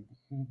to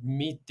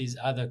meet these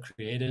other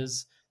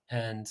creators,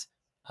 and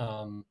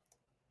um,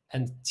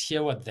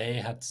 hear what they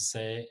had to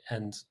say,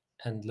 and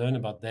learn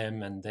about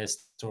them and their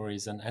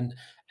stories, and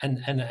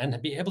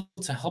be able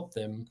to help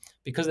them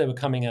because they were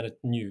coming at it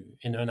new,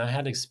 and I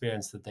had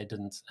experience that they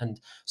didn't, and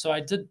so I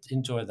did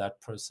enjoy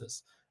that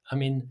process. I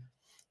mean,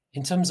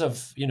 in terms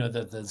of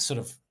the sort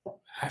of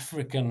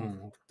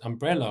African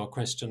umbrella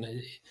question,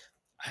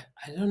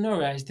 I don't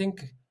know. I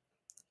think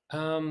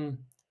um,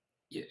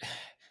 y-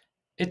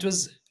 it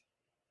was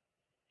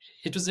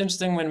it was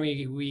interesting when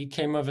we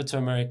came over to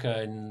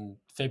America in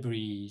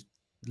February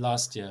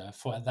last year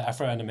for the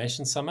Afro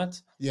Animation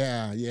Summit,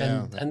 Yeah, and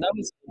yeah, that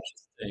was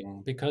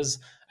interesting because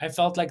I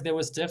felt like there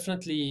was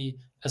definitely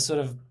a sort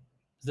of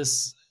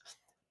this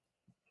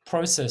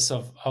process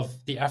of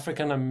the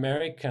African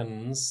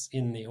Americans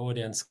in the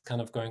audience kind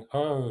of going,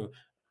 oh,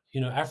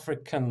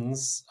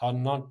 Africans are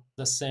not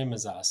the same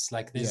as us.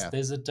 Like there's yeah,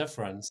 there's a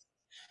difference,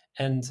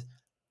 and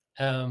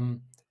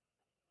um,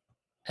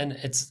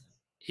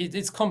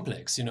 it's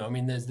complex. I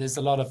mean, there's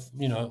a lot of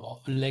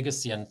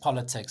legacy and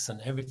politics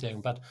and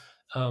everything, but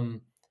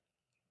um,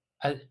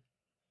 I,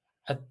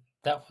 I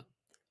that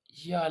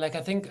yeah, like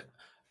I think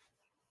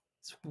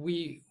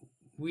we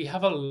we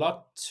have a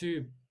lot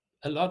to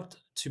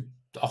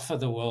offer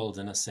the world,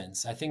 in a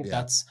sense. I think yeah,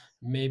 that's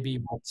maybe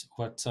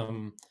what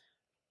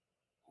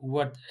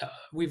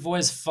we've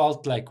always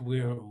felt like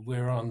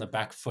we're on the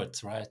back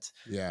foot, right?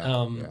 yeah,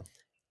 Um,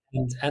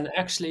 yeah, and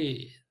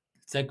actually,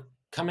 like,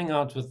 coming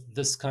out with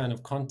this kind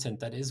of content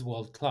that is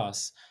world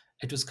class,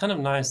 it was kind of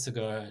nice to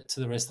go to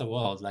the rest of the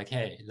world, like,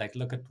 hey, like,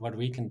 look at what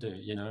we can do.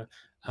 yeah,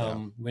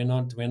 We're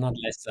not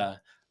lesser,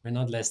 we're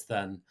not less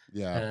than,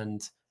 yeah.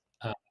 and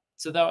uh,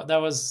 So that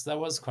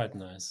was quite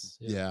nice.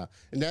 Yeah. Yeah,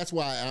 and that's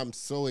why I'm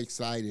so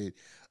excited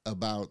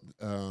about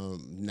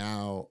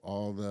now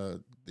all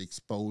the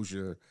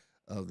exposure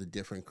of the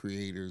different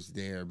creators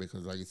there,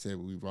 because like I said,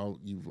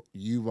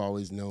 you've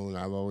always known,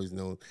 I've always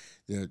known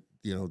that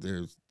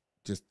there's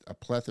just a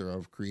plethora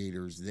of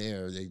creators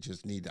there. They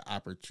just need the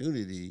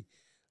opportunity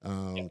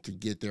to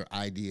get their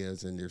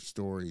ideas and their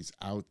stories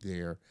out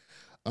there.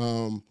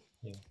 Um,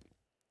 Yeah.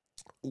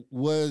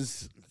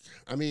 was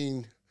I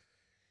mean,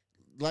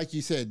 like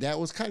you said, that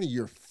was kind of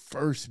your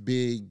first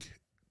big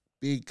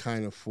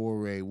kind of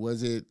foray.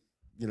 Was it,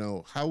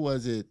 how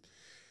was it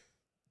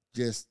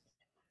just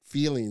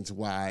feelings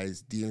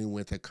wise dealing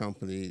with a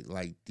company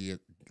like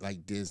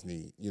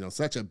Disney?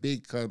 Such a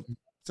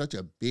such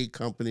a big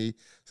company,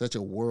 such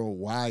a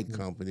worldwide Mm,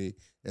 company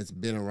that's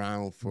been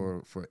around mm,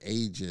 for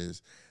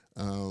ages.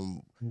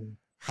 Um, mm.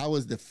 how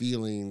was the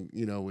feeling,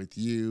 with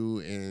you,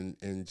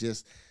 and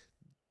just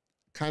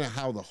kind of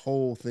how the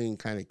whole thing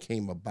kind of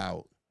came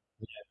about?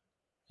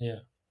 Yeah.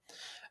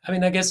 I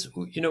mean, I guess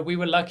we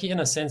were lucky in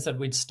a sense that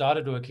we'd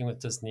started working with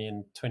Disney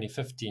in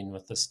 2015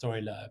 with the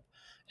Story Lab,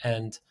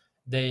 and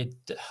they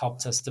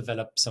helped us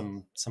develop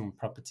some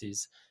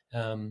properties.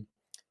 Um,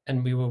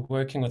 and we were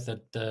working with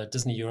the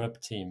Disney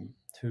Europe team,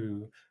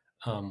 who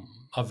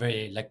are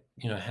very, like,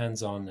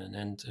 hands on,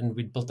 and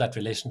we built that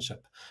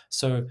relationship.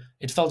 So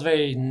it felt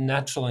very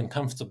natural and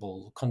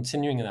comfortable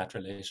continuing in that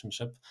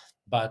relationship.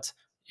 But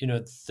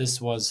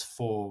this was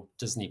for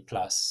Disney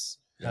Plus,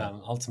 Yeah,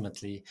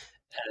 ultimately,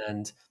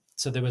 and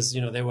so there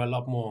were a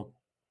lot more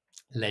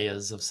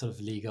layers of sort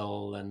of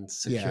legal and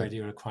yeah, security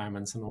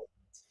requirements and all.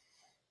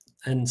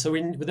 And so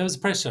there was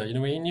pressure.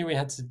 We knew we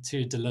had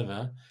to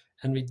deliver,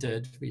 and we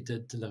did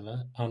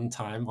deliver on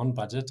time, on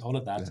budget, all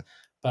of that. yeah,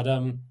 But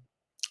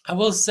I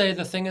will say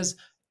the thing is,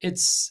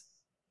 it's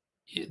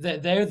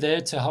they're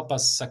there to help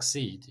us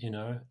succeed,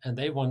 and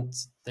they want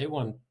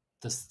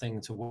this thing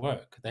to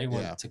work. They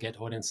yeah, want to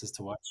get audiences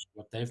to watch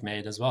what they've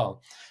made as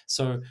well.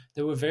 So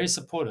they were very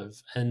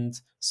supportive, and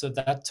so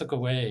that took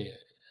away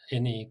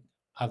any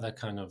other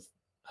kind of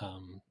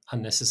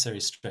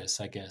unnecessary stress,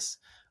 I guess.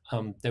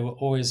 They were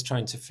always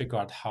trying to figure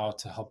out how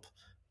to help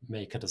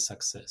make it a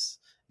success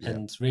yeah,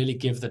 and really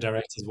give the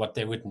directors what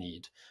they would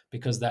need,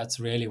 because that's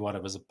really what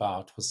it was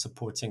about, was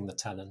supporting the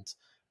talent.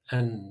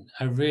 And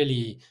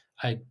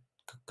I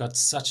got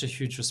such a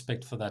huge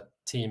respect for that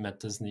team at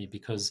Disney,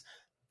 because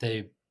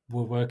they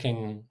were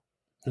working,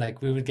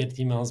 like, we would get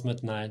emails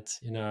midnight,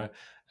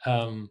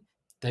 um,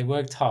 they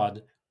worked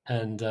hard.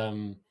 And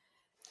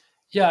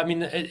yeah, I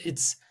mean,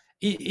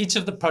 each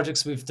of the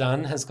projects we've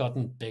done has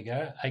gotten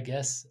bigger, I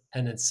guess.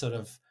 And it's sort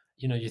of,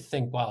 you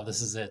think, wow,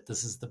 this is it.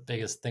 This is the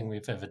biggest thing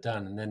we've ever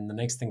done. And then the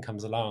next thing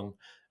comes along.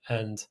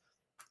 And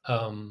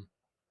um,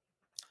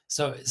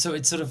 so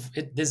it's sort of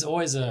there's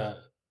always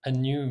a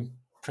new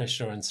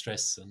pressure and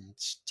stress and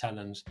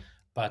challenge,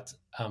 but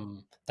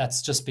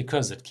that's just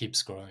because it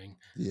keeps growing.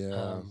 yeah,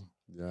 Um,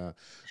 yeah.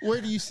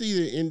 Where do you see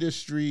the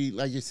industry?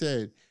 Like you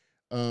said,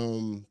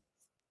 um,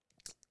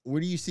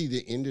 where do you see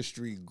the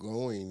industry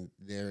going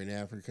there in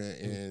Africa,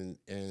 mm,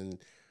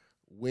 and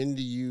when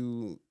do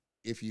you,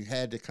 if you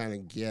had to kind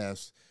of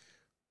guess,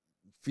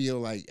 feel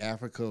like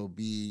Africa will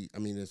be? I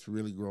mean, it's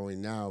really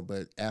growing now,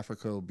 but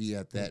Africa will be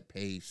at mm, that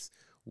pace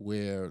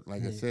where,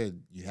 like I mm,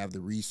 said, you have the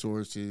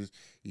resources,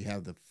 you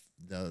have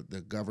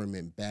the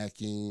government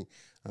backing,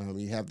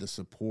 you have the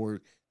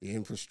support, the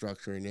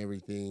infrastructure, and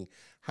everything.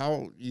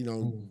 How,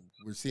 mm.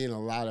 we're seeing a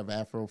lot of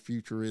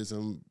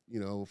Afrofuturism,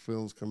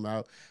 films come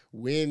out.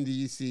 When do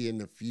you see in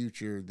the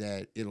future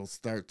that it'll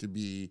start to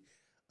be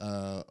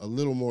a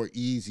little more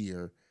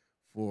easier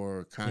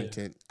for Yeah,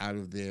 content out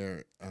of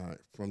there,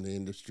 from the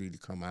industry to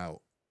come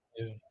out?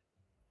 yeah.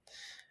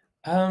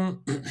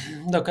 Um,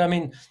 Look, I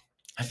mean,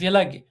 I feel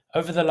like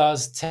over the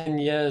last 10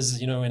 years,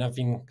 when I've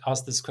been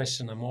asked this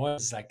question, I'm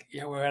always like,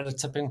 yeah, we're at a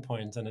tipping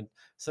point, and it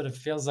sort of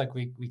feels like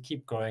we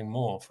keep growing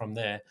more from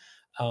there.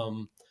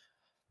 Um,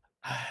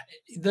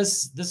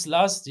 this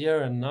last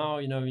year and now,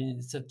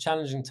 it's a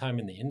challenging time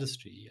in the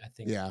industry, I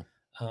think. Yeah,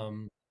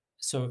 um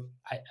so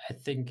I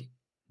think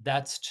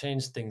that's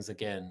changed things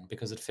again,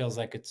 because it feels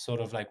like it's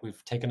sort of like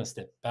we've taken a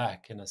step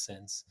back in a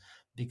sense,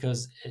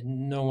 because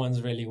no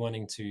one's really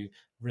wanting to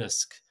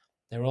risk.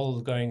 They're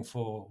all going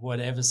for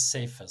whatever's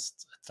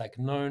safest. It's like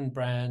known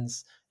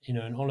brands,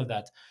 and all of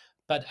that.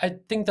 But I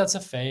think that's a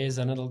phase,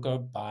 and it'll go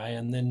by.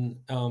 And then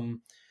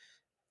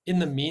in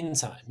the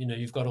meantime,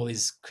 you've got all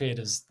these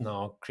creators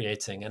now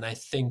creating, and I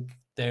think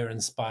they're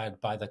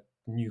inspired by the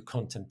new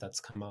content that's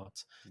come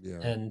out.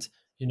 yeah, And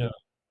you know,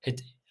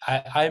 it.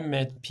 I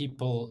met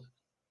people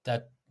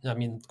that, I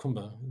mean,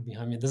 Khumba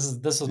behind me. This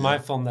was yeah, my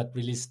film that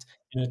released,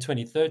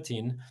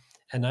 2013,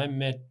 and I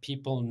met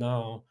people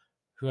now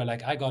who are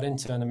like, I got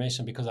into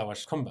animation because I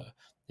watched Khumba,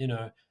 you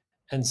know,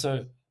 and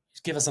so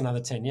give us another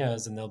 10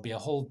 years, and there'll be a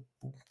whole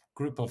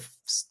group of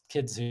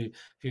kids who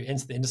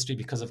enter the industry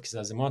because of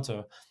Kizazi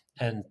Moto,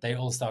 and they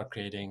all start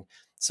creating.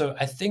 So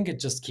I think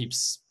it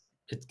keeps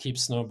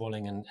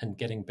snowballing and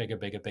getting bigger,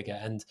 bigger, bigger.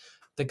 And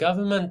the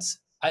government,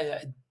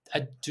 I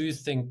I do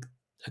think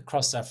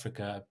across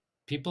Africa,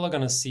 people are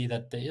going to see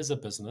that there is a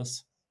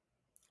business.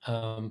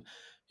 Um,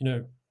 you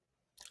know,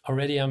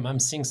 already I'm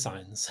seeing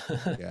signs.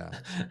 Yeah.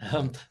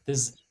 Yeah.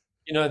 There's,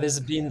 there's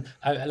been,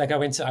 I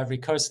went to Ivory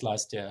Coast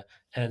last year,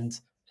 and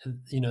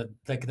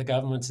like the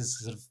government is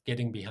sort of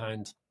getting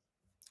behind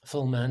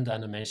film and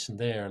animation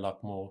there a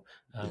lot more.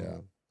 Yeah.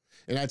 Um,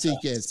 And I so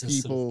think as it's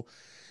just sort of, people,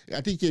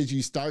 I think as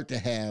you start to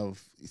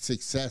have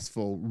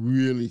successful,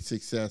 really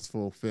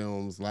successful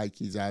films like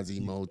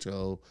Kizazi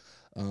Moto,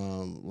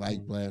 like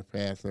mm, Black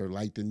Panther,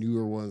 like the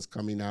newer ones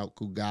coming out,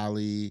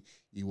 Kugali,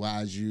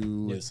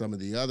 Iwaju, yeah, and some of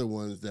the other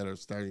ones that are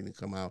starting to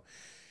come out,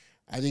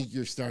 I think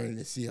you're starting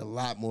to see a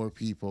lot more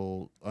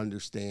people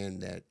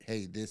understand that,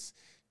 hey, this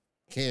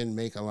can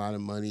make a lot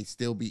of money,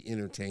 still be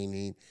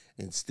entertaining,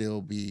 and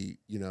still be,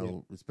 yeah,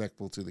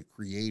 respectful to the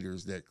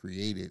creators that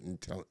create it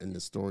and the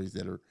stories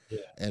yeah.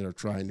 that are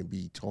trying to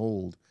be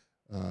told,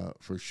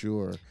 for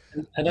sure.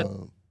 And I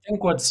Um,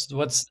 think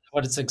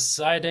what's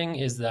exciting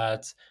is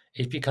that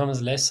it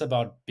becomes less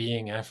about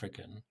being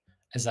African.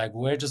 It's like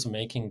we're just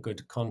making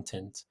good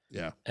content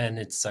yeah, and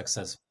it's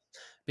successful.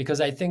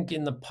 Because I think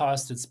in the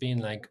past it's been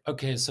like,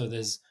 okay, so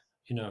there's,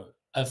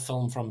 a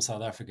film from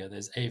South Africa,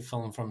 there's a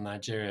film from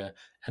Nigeria,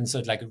 and so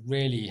it like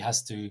really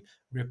has to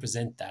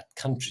represent that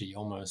country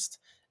almost.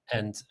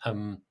 And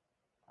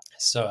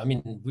so I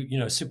mean,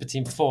 Supa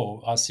Team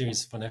 4, our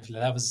series for Netflix,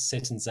 that was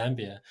set in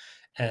Zambia,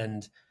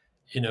 and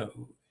you know,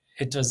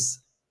 it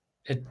was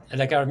it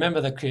like I remember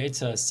the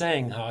creator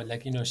saying how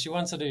like she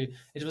wanted to.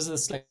 It was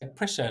this like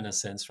pressure in a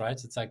sense, right?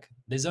 It's like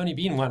there's only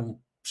been one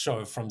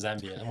show from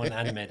Zambia, one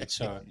animated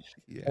show,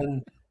 yeah,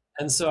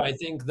 and so I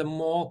think the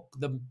more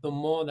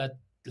that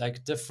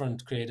like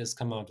different creators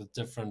come out with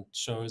different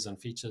shows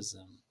and features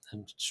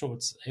and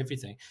shorts,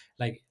 everything,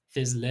 like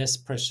there's less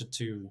pressure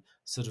to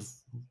sort of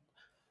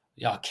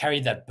carry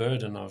that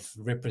burden of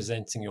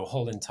representing your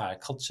whole entire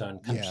culture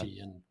and yeah. country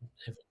and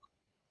everything.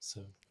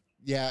 So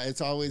Yeah,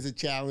 it's always a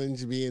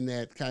challenge being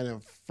that kind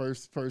of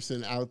first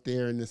person out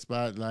there in the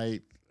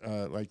spotlight,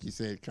 like you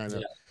said, kind of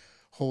yeah,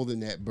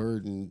 holding that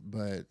burden,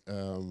 but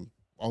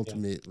yeah,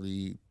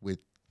 ultimately with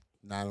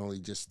not only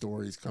just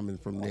stories coming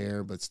from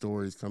there, but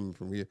stories coming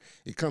from here,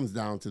 it comes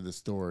down to the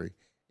story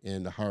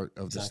and the heart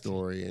of the exactly.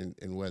 story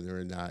and whether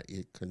or not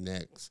it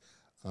connects,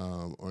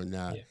 or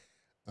not. Yeah.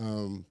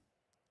 Um,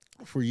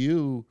 for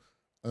you,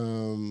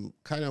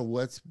 kind of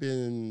what's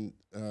been,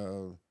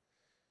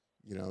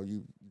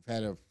 you've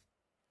had a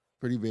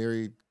pretty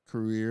varied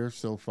career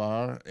so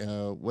far.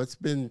 What's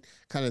been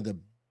kind of the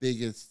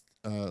biggest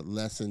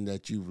lesson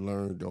that you've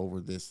learned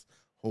over this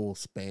whole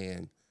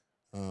span?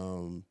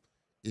 Um,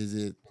 is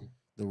it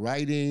the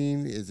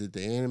writing? Is it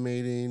the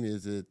animating?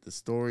 Is it the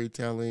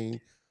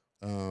storytelling?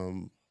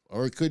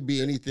 Or it could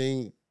be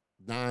anything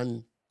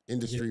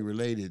Yeah. non-industry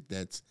related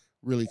that's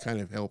really kind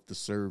of helped to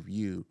serve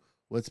you.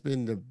 What's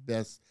been the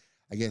best,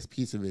 I guess,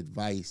 piece of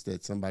advice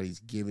that somebody's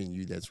given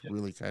you that's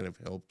really kind of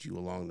helped you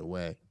along the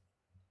way?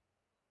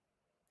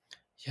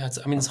 Yeah,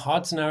 I mean, it's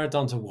hard to narrow it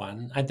down to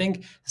one. I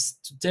think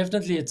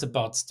definitely it's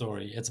about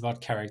story. It's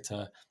about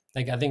character.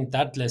 Like, I think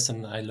that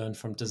lesson I learned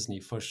from Disney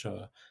for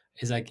sure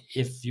is like,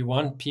 if you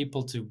want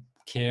people to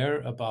care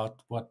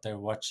about what they're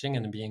watching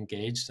and be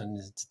engaged and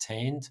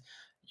entertained,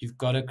 you've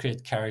got to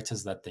create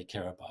characters that they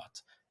care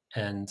about.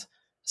 And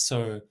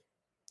so,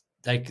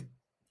 like,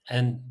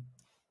 and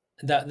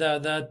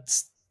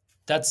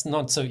that's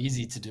not so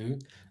easy to do.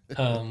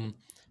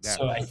 Yeah,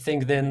 So I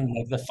think then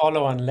like the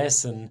follow-on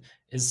lesson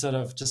is sort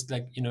of just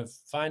like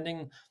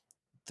finding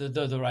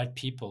the right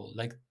people.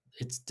 Like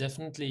it's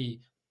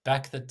definitely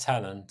back the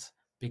talent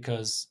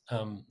because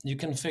you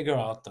can figure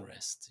out the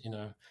rest.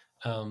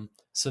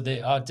 So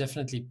there are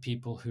definitely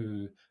people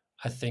who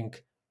I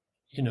think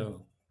you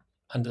know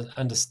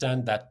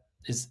understand that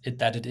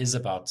it is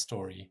about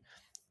story,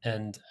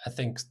 and I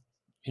think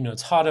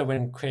it's harder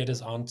when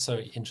creators aren't so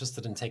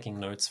interested in taking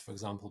notes, for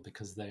example,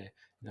 because they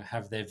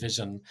have their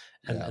vision,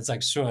 and yeah. it's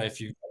like sure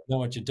if you know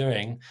what you're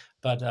doing,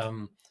 but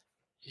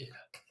y-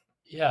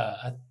 yeah,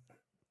 I,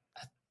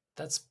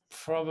 that's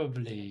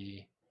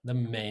probably the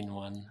main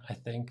one, I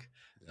think.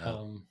 Yeah.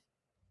 um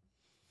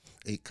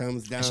It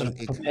comes I should down.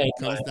 have It prepared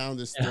my comes down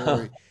to yeah.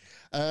 story.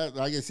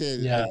 Like I said,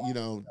 Yeah.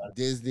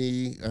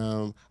 Disney.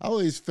 I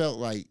always felt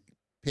like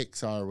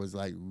Pixar was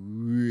like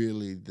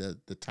really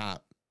the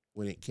top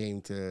when it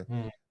came to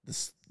Mm,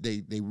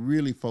 they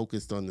really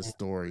focused on the mm,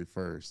 story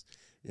first,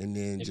 and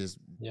then just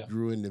yeah.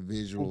 drew in the Mm,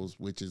 visuals,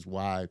 which is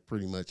why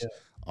pretty much yeah.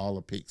 all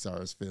of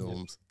Pixar's Yeah.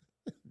 films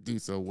do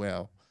so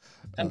well.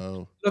 And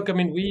Uh, look, I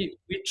mean, we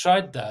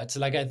tried that.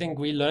 Like, I think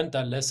we learned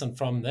that lesson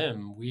from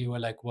them. We were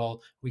like,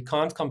 well, we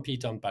can't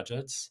compete on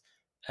budgets,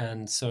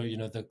 and so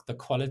the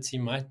quality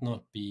might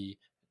not be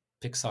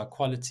Pixar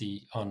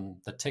quality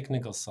on the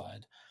technical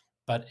side,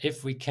 but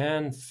if we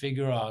can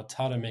figure out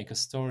how to make a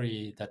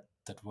story that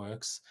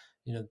works,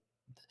 you know,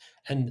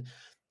 and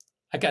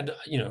again,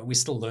 we're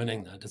still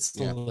learning that. It's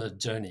yeah, still a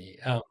journey.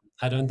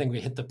 I don't think we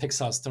hit the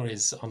Pixar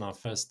stories on our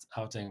first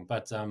outing,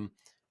 but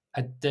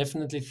I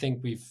definitely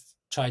think we've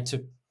tried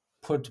to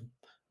put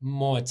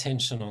more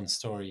attention on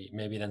story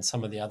maybe than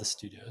some of the other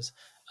studios.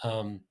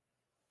 Um,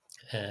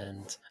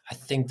 And I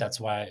think that's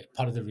why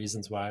part of the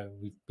reasons why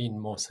we've been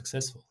more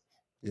successful.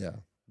 Yeah.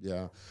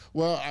 Yeah.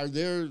 Well, are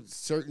there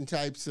certain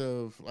types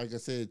of, like I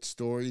said,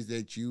 stories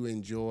that you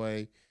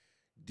enjoy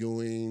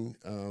doing?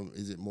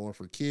 Is it more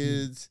for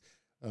kids?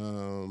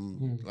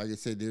 Like I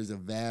said, there's a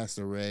vast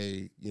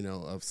array,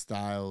 of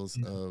styles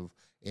of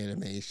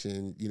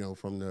animation,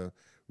 from the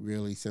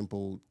really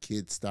simple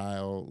kid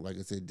style, like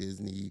I said,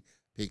 Disney,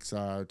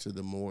 Pixar, to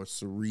the more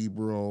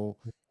cerebral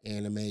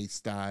anime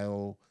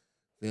style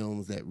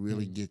films that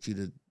really get you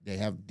to, they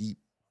have deep,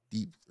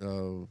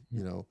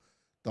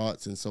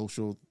 thoughts and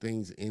social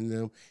things in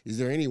them. Is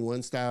there any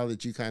one style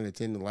that you kind of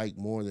tend to like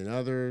more than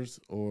others,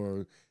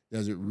 or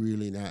does it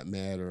really not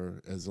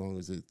matter as long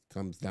as it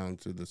comes down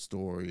to the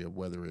story of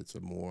whether it's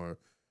a more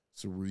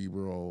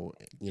cerebral,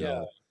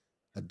 Yeah.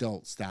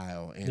 adult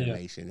style Yeah.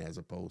 animation as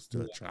opposed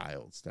to a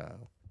child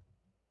style?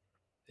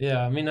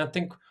 Yeah. I mean, I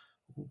think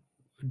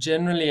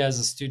generally as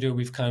a studio,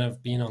 we've kind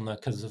of been on the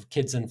because of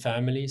kids and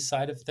family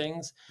side of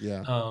things.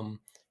 Yeah.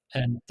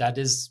 And that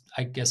is,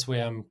 I guess,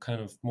 where I'm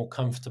kind of more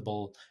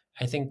comfortable.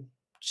 I think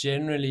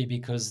generally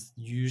because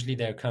usually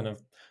they're kind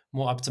of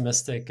more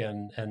optimistic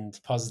and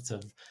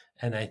positive.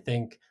 And I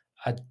think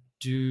I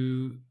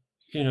do,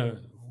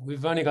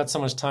 we've only got so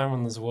much time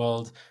on this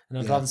world, and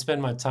I'd Yeah. rather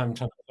spend my time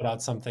trying to put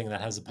out something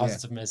that has a Yeah.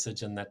 positive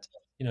message and that,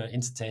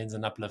 entertains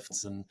and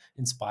uplifts and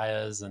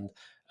inspires. And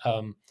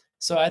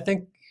so I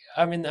think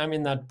I'm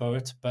in that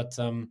boat, but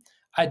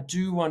I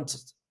do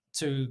want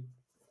to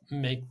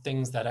make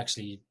things that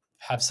actually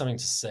have something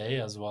to say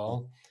as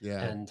well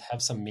Yeah. and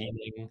have some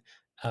meaning.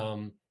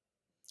 Um,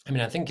 I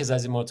mean, I think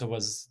Kizazi Moto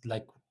was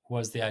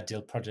the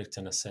ideal project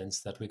in a sense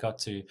that we got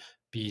to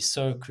be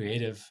so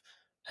creative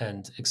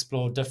and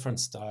explore different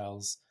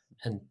styles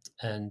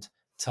and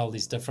tell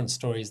these different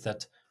stories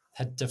that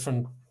had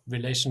different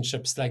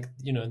relationships. Like,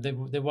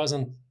 there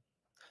wasn't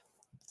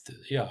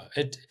yeah,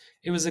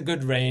 it was a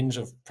good range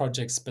of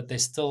projects, but they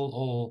still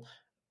all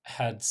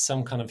had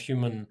some kind of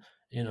human,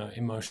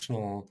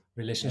 emotional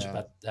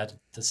relationship Yeah. at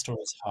the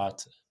story's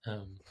heart.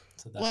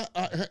 So that,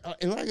 Well,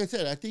 and like I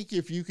said, I think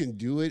if you can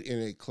do it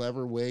in a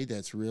clever way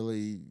that's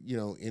really,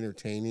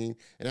 entertaining,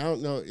 and I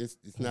don't know, it's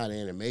not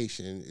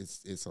animation,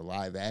 it's a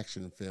live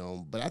action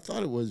film, but I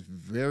thought it was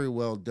very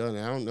well done.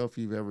 I don't know if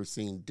you've ever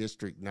seen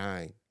District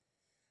 9.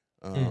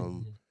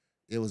 mm,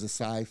 It was a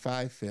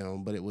sci-fi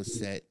film, but it was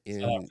set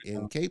South in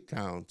Africa. Cape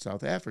Town,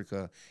 South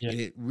Africa, Yeah, and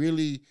it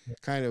really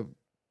kind of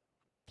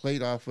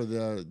played off of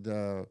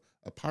the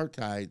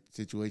apartheid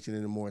situation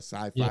in a more yeah,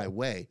 sci-fi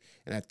way,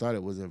 and I thought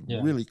it was a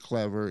yeah, really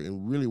clever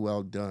and really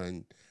well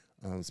done,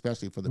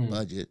 especially for the mm,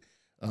 budget.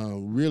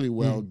 Really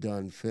well mm,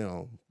 done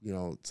film,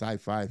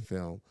 sci-fi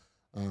film.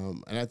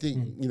 And I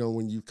think mm,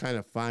 when you kind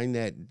of find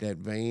that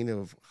vein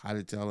of how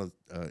to tell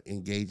a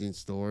engaging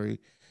story,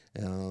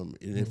 and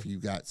if mm, you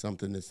got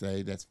something to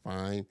say, that's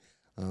fine,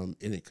 and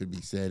it could be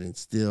said and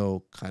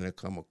still kind of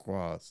come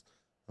across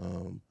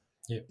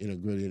yeah, in a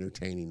good,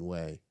 entertaining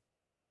way.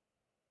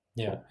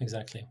 yeah,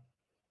 exactly.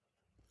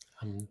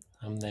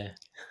 I'm there.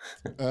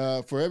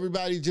 For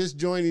everybody just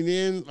joining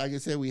in, like I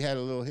said, we had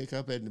a little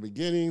hiccup at the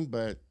beginning,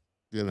 but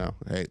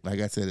hey, like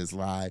I said, it's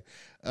live.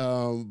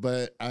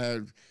 But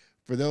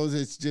for those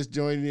that's just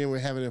joining in, we're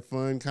having a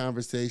fun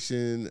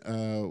conversation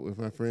with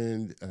my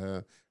friend,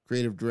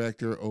 creative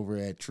director over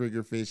at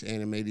Triggerfish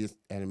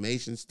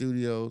Animation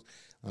Studios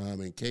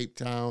in Cape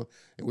Town,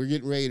 and we're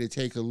getting ready to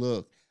take a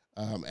look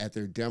at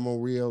their demo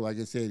reel. Like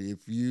I said,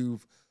 if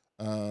you've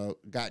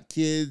got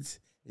kids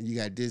and you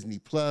got Disney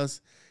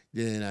Plus,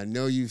 then I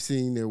know you've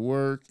seen their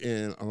work,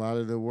 and a lot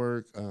of their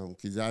work.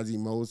 Kizazi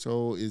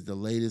Moto is the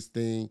latest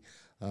thing.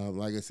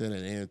 Like I said,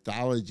 an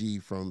anthology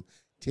from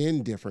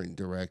 10 different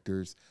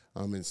directors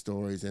and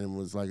stories, and it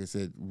was, like I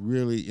said,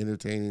 really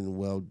entertaining and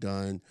well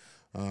done.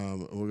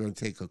 And we're going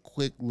to take a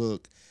quick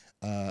look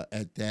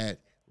at that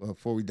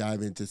before we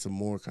dive into some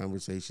more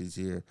conversations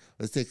here.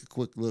 Let's take a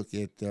quick look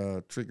at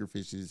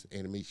Triggerfish's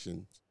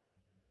animation.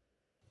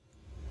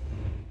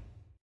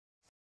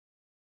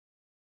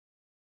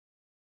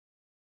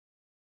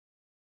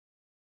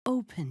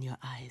 Open your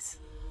eyes.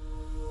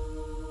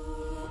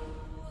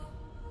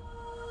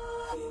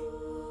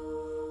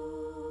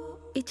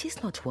 It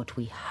is not what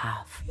we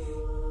have,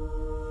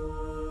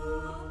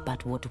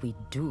 but what we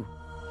do.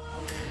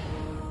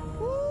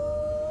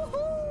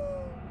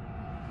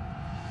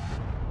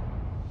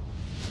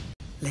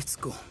 Let's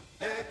go.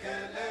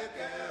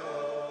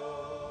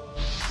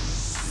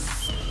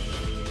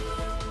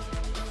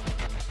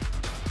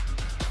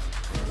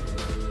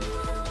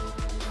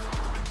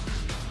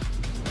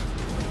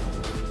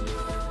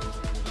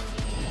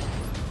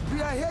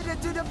 We are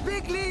headed to the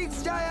big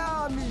leagues, Jaya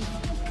Army!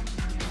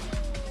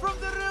 From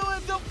the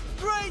ruins of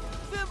great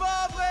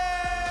Zimbabwe!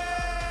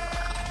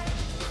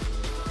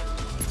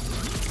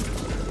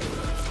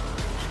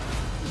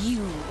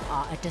 You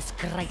are a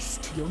disgrace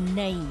to your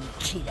name,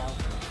 kiddo.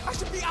 I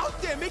should be out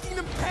there making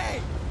them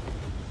pay!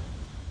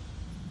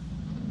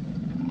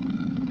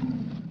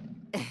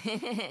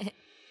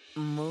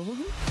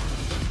 Move?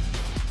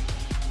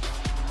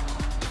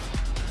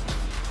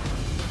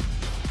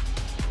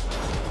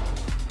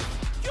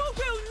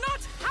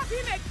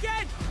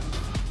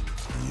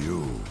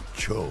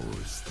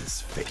 chose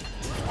this fate.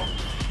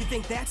 You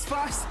think that's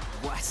fast?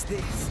 Watch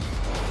this.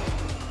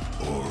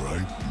 All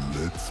right,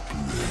 let's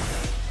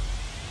play.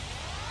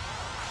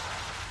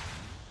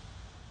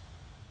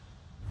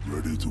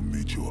 Ready to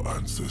meet your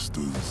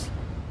ancestors?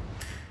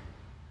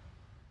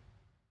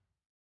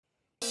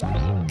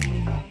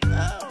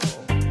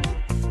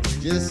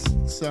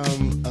 Just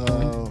some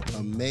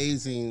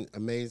amazing. I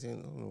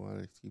don't know why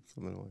they keep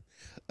coming on.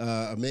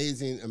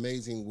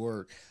 Amazing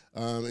work.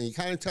 And you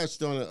kind of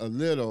touched on it a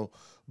little,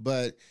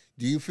 but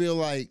do you feel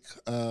like,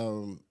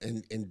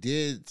 and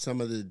did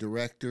some of the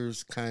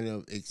directors kind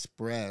of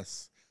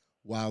express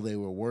while they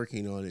were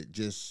working on it,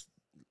 just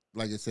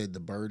like I said, the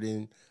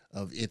burden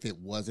of if it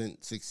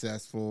wasn't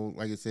successful,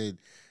 like I said,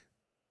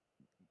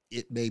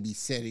 it may be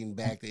setting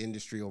back the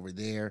industry over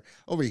there.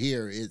 Over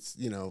here, it's,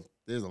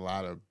 there's a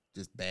lot of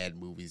just bad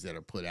movies that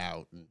are put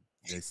out and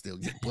they still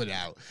get put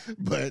out,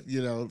 but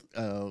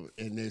and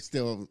they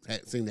still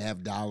seem to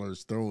have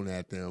dollars thrown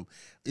at them.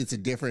 It's a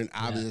different,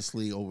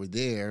 obviously, over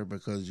there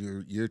because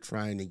you're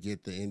trying to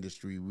get the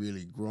industry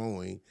really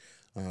growing.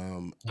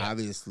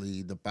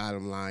 Obviously, the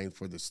bottom line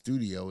for the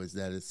studio is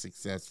that it's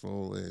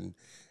successful and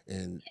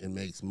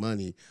makes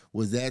money.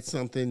 Was that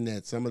something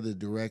that some of the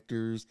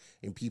directors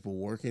and people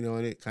working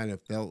on it kind of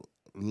felt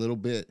a little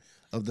bit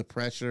of the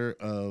pressure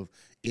of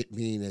it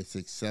being a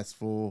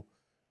successful,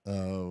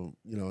 a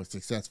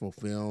successful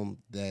film,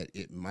 that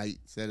it might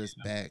set us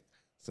back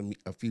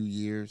a few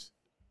years?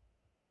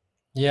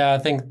 Yeah, I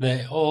think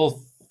they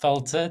all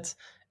felt it,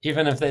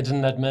 even if they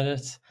didn't admit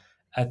it.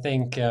 I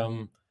think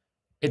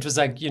it was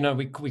like,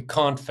 we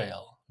can't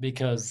fail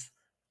because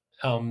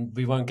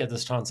we won't get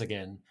this chance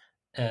again.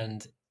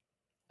 And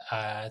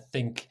I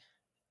think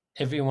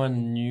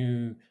everyone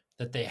knew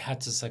that they had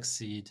to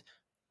succeed.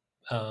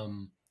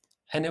 And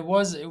it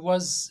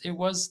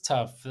was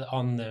tough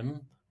on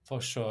them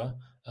for sure.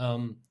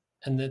 And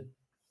the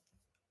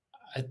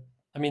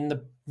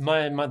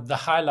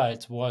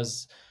highlight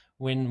was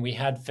when we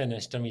had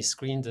finished and we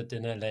screened it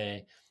in LA,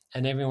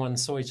 and everyone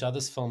saw each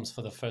other's films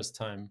for the first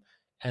time.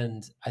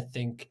 And I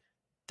think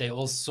they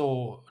all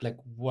saw like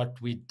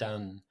what we'd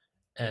done,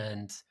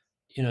 and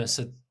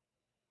so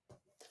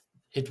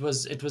it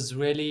was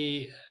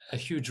really a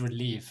huge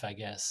relief, I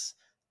guess,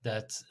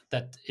 that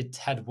it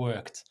had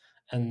worked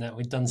and that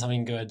we'd done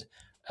something good.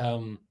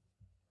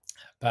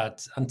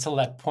 But until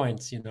that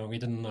point, we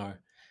didn't know.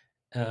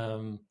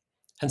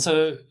 And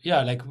so,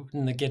 yeah, like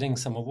getting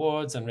some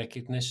awards and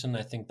recognition,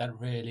 I think that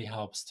really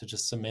helps to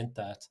just cement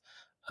that.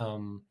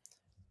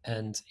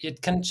 And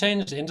it can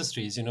change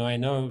industries. I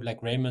know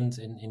like Raymond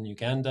in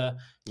Uganda,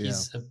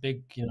 he's a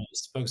big,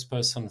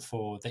 spokesperson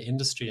for the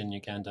industry in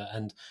Uganda.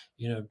 And,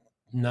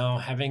 now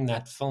having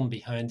that film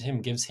behind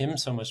him gives him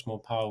so much more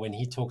power when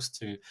he talks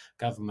to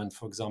government,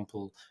 for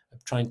example,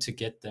 trying to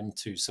get them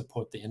to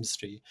support the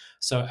industry.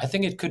 So I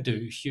think it could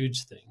do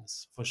huge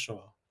things for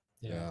sure.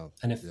 Yeah.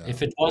 And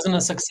if it wasn't a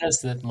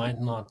success, we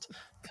might not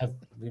have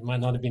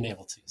been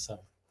able to. So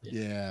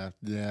yeah.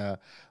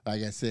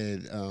 Like I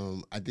said,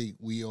 I think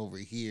we over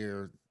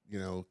here,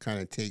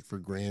 kind of take for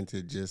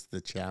granted just the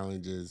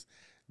challenges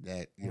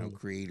that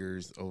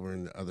creators over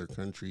in other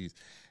countries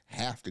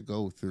have to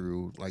go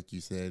through, like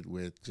you said,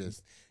 with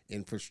just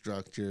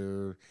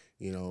infrastructure,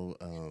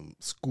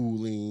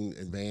 schooling,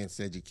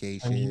 advanced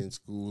education,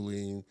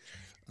 schooling,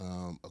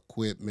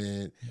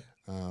 equipment,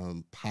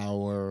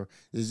 power.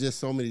 There's just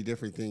so many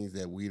different things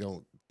that we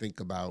don't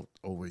think about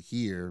over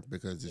here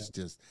because it's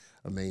just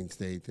a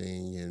mainstay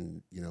thing,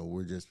 and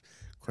we're just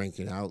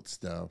cranking out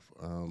stuff.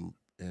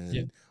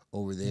 And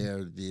over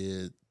there,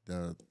 the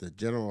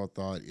general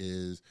thought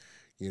is,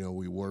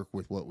 we work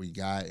with what we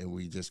got and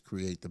we just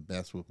create the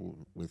best with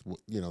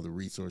the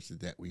resources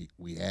that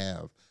we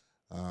have,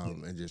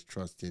 and just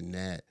trust in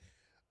that.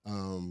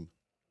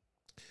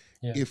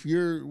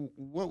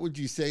 What would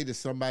you say to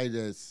somebody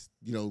that's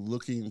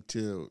looking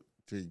to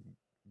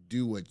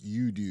do what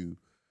you do,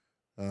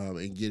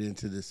 and get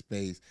into this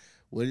space?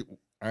 What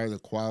are the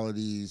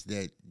qualities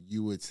that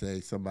you would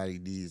say somebody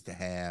needs to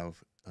have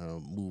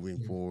moving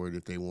forward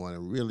if they want to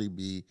really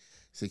be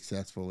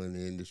successful in the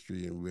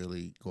industry and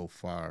really go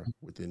far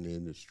within the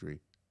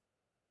industry?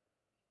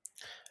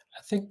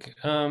 I think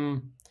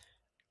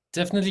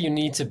definitely you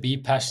need to be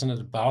passionate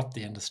about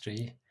the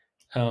industry,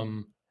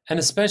 and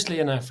especially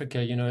in Africa.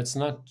 It's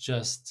not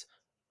just,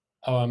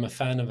 oh, I'm a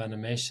fan of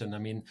animation. I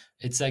mean,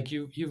 it's like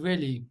you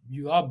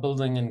are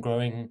building and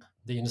growing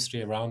the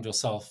industry around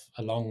yourself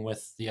along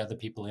with the other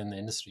people in the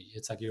industry.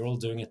 It's like you're all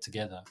doing it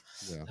together.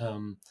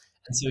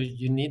 And so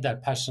you need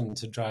that passion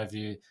to drive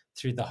you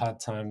through the hard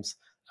times,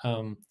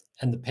 and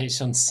the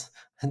patience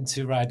and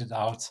to ride it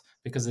out,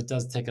 because it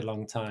does take a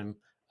long time.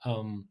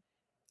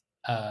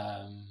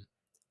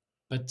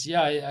 But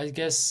yeah, I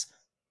guess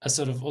a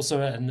sort of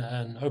also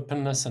an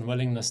openness and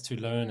willingness to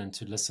learn and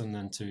to listen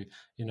and to,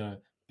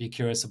 be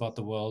curious about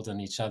the world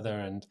and each other,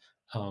 and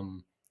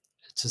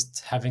just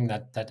having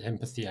that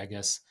empathy, I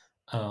guess,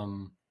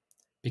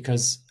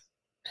 because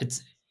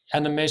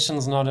animation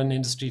is not an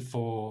industry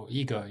for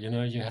ego.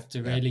 You have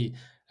to really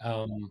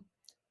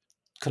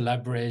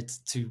collaborate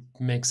to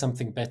make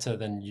something better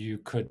than you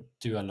could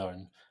do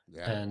alone.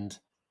 Yeah. And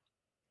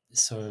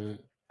so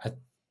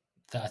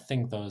I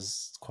think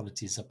those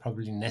qualities are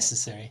probably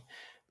necessary.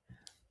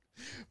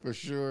 For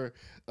sure.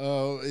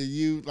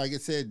 You, like I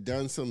said,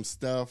 done some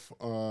stuff.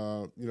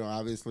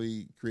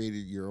 Obviously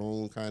created your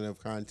own kind of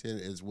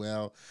content as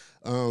well.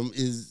 And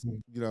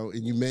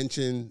you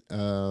mentioned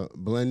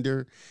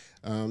Blender.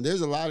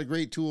 There's a lot of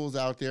great tools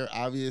out there,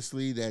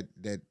 obviously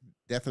that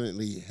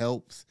definitely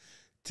helps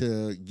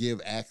to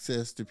give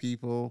access to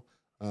people.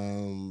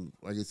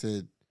 Like I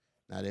said,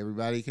 not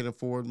everybody can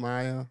afford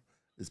Maya,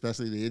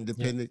 especially the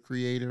independent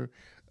creator.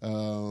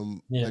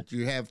 But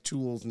you have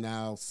tools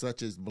now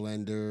such as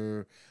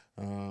Blender,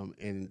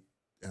 and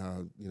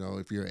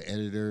if you're an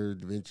editor,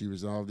 DaVinci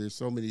Resolve. There's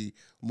so many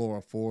more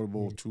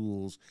affordable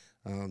tools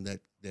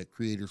that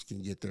creators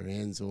can get their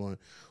hands on.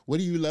 What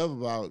do you love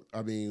about?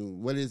 I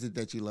mean, what is it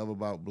that you love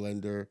about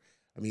Blender?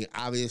 I mean,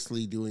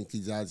 obviously doing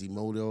Kizazi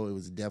Moto, it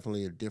was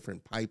definitely a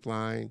different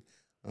pipeline,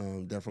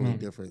 definitely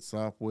different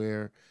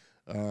software.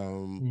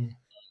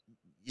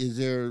 Is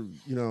there,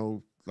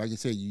 like I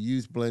said, you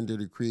use Blender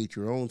to create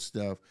your own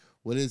stuff.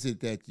 What is it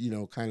that,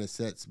 kind of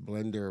sets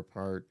Blender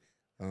apart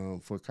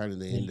for kind of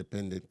the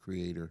independent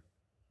creator?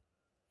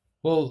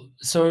 Well,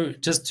 so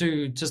just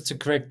to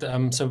correct,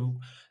 so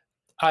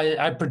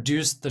I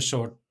produced the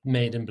short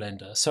made in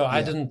Blender, so I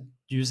Yeah. didn't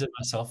use it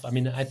myself. I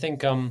mean, I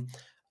think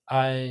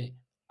I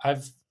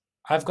I've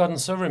I've gotten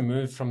so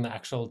removed from the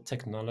actual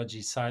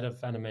technology side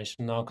of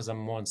animation now because I'm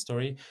more on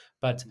story.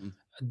 But Mhm.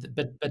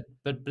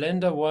 but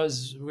Blender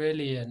was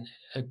really a,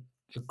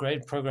 a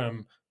great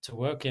program to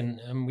work in,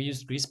 and we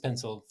used Grease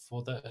Pencil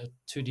for the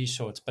 2D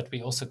shorts, but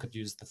we also could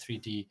use the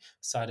 3D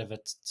side of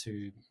it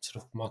to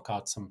sort of mark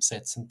out some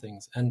sets and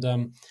things. And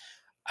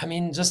I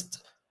mean,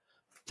 just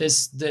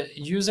the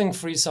using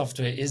free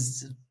software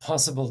is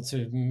possible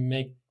to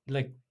make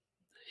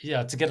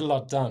to get a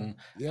lot done.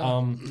 Yeah.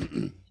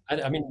 Um,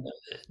 I mean,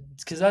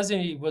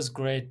 Kizazi was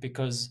great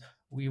because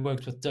we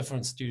worked with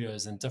different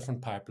studios and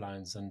different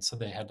pipelines, and so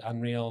they had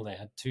Unreal, they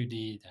had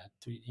 2D, they had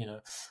 3,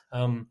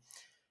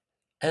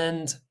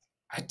 and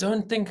I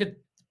don't think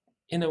it,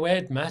 in a way,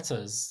 it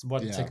matters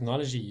what Yeah.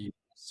 technology you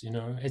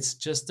use. It's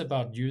just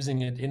about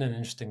using it in an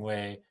interesting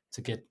way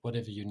to get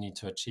whatever you need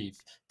to achieve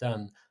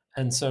done.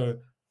 And so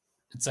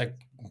it's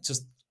like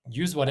just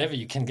use whatever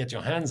you can get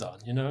your hands on.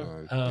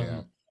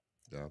 Yeah.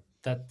 Yeah.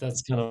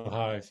 That's kind of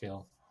how I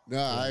feel. No,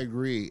 I Yeah.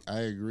 agree. I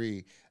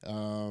agree.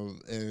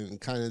 And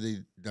kind of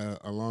the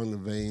along the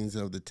veins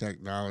of the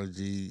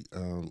technology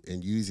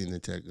and using the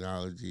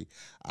technology.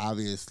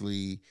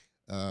 Obviously,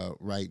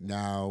 right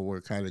now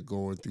we're kind of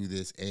going through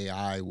this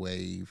AI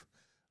wave,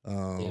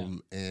 Yeah.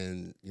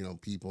 and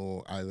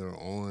people either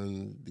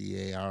on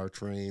the AR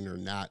train or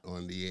not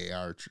on the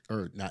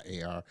or not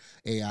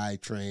AI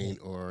train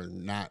or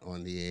not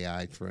on the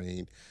AI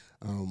train.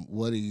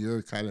 What are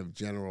your kind of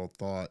general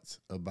thoughts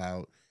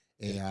about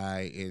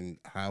AI and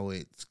how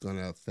it's going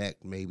to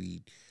affect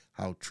maybe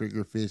how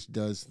Triggerfish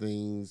does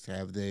things?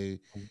 Have they,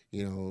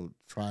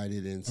 tried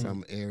it in Mm.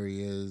 some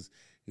areas?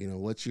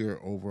 What's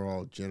your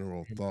overall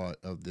general thought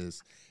of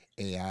this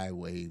AI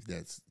wave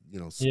that's,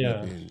 Yeah.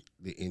 sweeping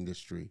the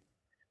industry?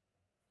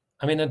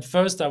 I mean, at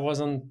first I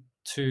wasn't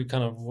too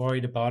kind of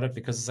worried about it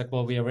because it's like,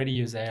 well, we already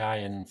use AI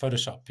in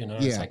Photoshop,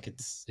 it's Yeah, like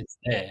it's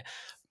there.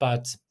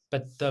 But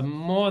the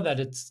more that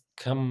it's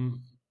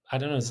come, I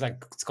don't know, it's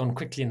like it's gone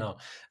quickly now.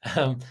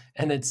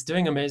 And it's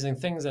doing amazing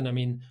things. And I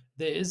mean,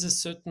 there is a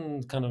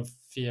certain kind of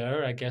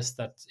fear, I guess,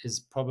 that is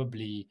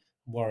probably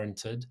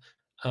warranted,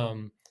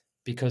 um,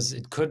 because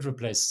it could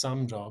replace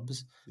some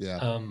jobs, yeah,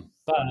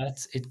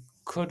 but it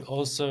could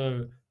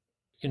also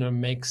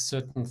make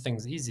certain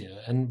things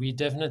easier, and we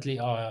definitely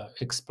are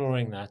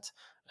exploring that,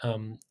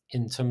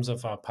 in terms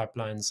of our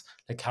pipelines.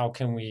 Like, how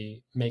can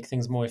we make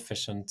things more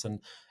efficient and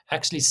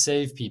actually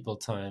save people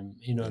time,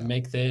 yeah,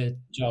 make their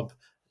job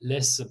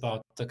less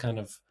about the kind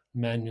of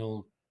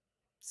manual,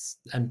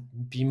 and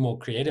be more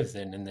creative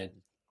then in their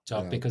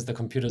job, yeah, because the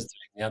computer's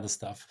doing the other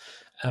stuff.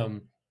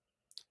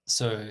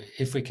 So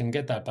if we can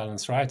get that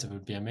balance right, it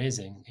would be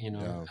amazing.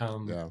 yeah,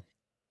 yeah.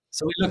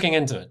 So we're looking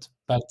into it,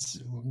 but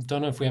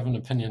don't know if we have an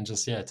opinion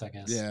just yet, I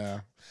guess.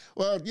 Yeah.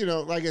 Well,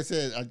 like I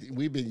said,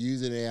 we've been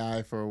using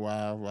AI for a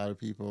while. A lot of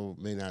people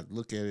may not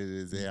look at it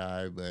as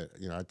AI, but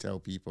I tell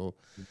people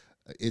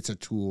it's a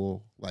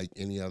tool like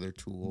any other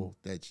tool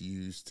that's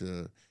used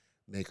to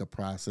make a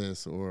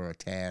process or a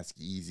task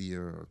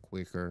easier or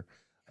quicker.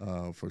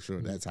 For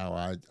sure, that's how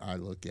I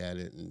look at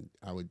it, and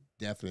I would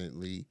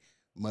definitely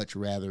much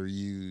rather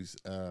use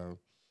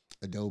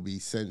Adobe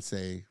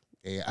Sensei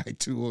AI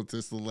tool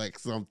to select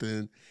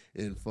something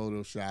in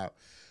Photoshop.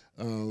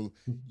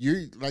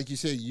 You're like you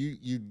said,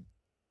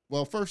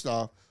 well, first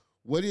off,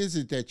 what is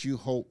it that you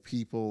hope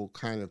people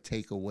kind of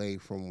take away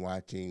from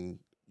watching,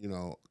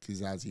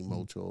 Kizazi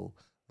Moto,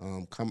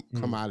 come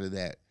Mm, out of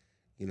that,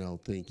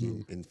 mm.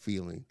 thinking and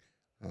feeling?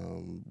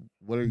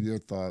 What are your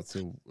thoughts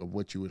of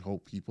what you would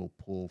hope people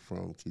pull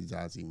from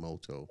Kizazi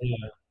Moto?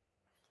 Yeah.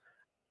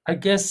 I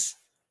guess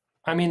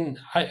I mean,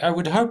 I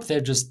would hope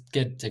they just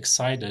get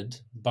excited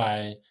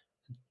by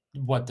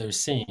what they're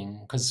seeing,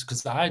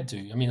 because I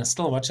do. I mean, I'm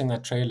still watching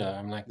that trailer.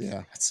 I'm like,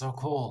 Yeah, it's so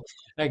cool.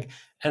 Like,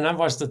 and I've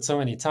watched it so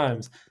many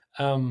times.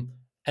 Um,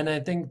 and I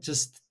think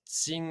just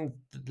seeing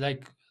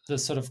like the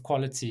sort of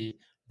quality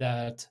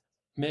that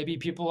maybe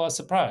people are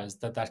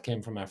surprised that that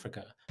came from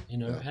Africa,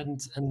 yeah,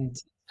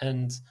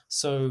 and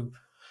so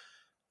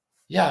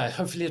yeah,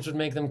 hopefully it would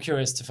make them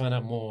curious to find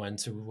out more and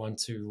to want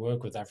to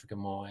work with Africa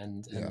more yeah,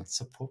 and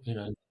support,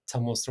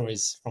 tell more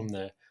stories from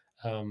there.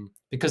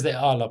 Because there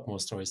are a lot more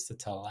stories to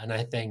tell, and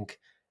I think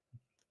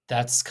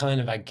that's kind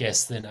of, I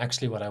guess, then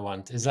actually what I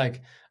want is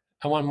like,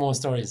 I want more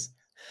stories.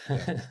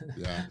 yeah,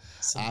 yeah.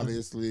 So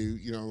Obviously,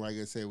 like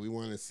I said, we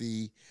want to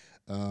see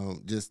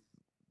just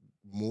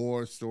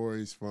more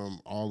stories from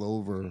all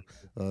over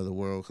the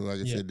world. Because, like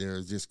I yeah, said,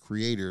 there's just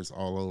creators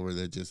all over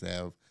that just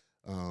have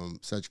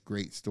such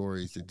great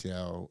stories to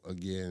tell.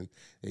 Again,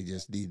 they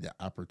just need the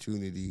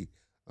opportunity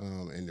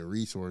and the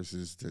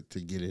resources to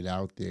get it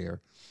out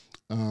there.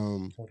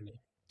 Um, totally.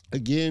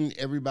 Again,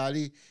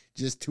 everybody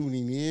just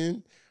tuning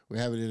in. We're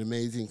having an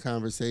amazing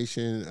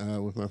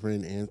conversation with my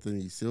friend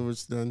Anthony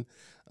Silverston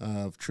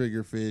of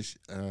Triggerfish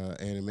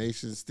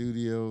Animation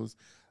Studios,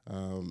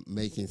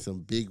 making some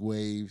big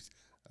waves,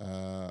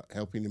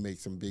 helping to make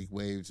some big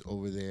waves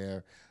over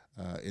there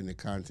in the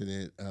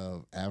continent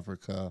of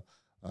Africa,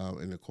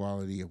 and the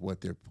quality of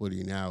what they're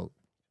putting out.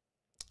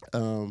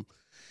 Um,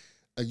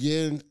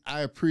 Again,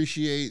 I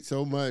appreciate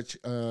so much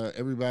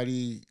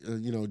everybody,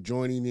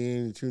 joining in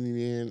and tuning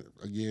in.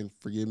 Again,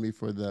 forgive me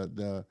for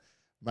the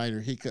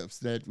minor hiccups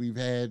that we've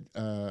had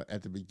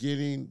at the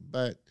beginning,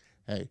 but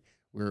hey,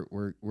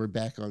 we're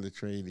back on the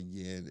train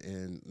again,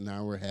 and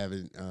now we're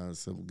having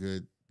some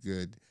good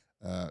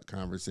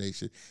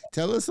conversation.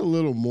 Tell us a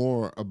little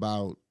more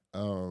about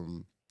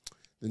the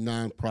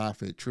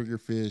nonprofit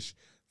Triggerfish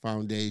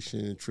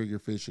Foundation,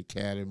 Triggerfish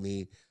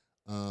Academy,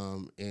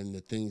 and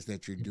the things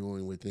that you're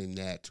doing within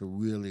that to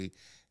really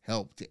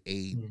help to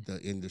aid Mm.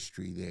 the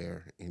industry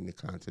there in the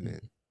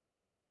continent.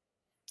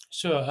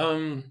 Sure.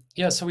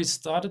 Yeah, so we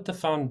started the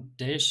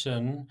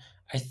foundation.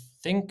 I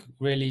think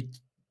really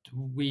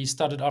we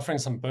started offering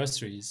some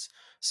bursaries.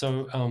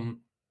 So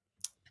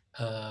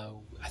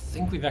I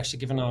think we've actually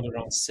given out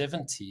around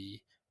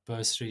 70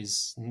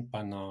 bursaries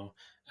by now.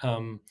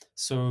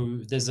 So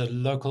there's a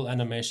local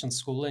animation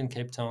school in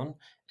Cape Town,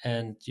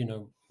 and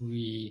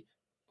we've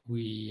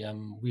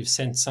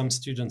sent some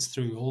students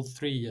through all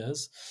 3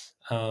 years,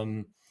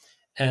 um,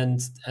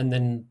 and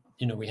then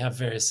we have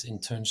various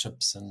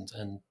internships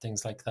and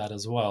things like that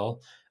as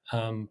well.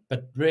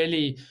 But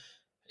really,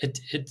 it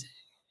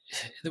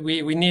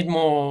we need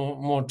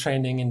more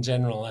training in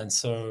general, and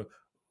so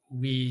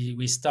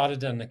we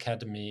started an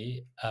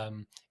academy.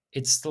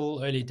 It's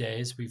still early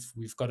days.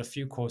 We've got a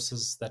few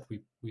courses that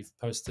we've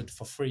posted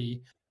for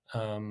free,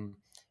 and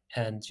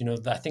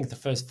I think the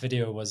first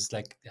video was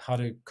like how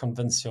to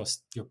convince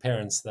your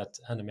parents that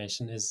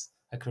animation is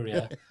a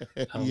career.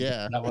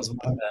 Yeah. That was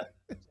one of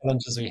the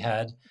challenges we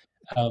had.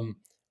 Um,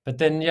 but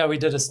then, yeah, we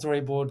did a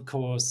storyboard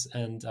course,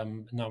 and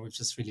now we've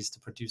just released a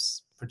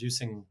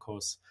producing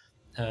course.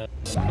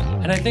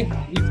 And I think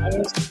we've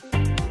always,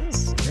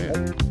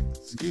 Yeah.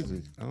 Excuse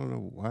me. I don't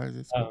know why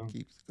this um,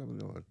 keeps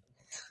coming on.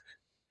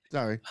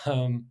 Sorry.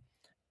 um,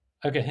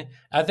 okay.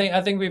 I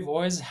think we've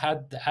always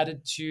had the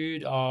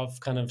attitude of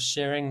kind of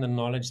sharing the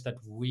knowledge that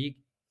we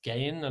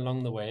gain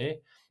along the way.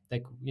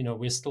 Like,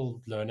 we're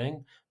still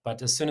learning,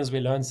 but as soon as we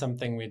learn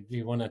something,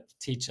 we want to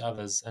teach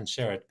others and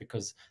share it,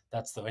 because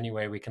that's the only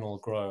way we can all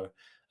grow.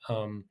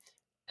 Um,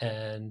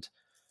 and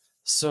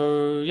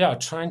So yeah,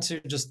 trying to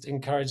just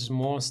encourage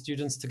more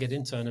students to get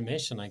into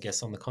animation, I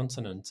guess, on the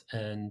continent.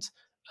 And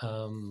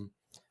um,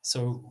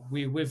 so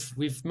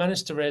we've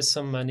managed to raise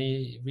some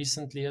money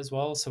recently as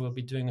well. So we'll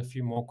be doing a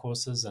few more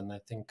courses, and I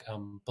think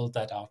build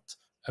that out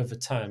over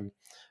time.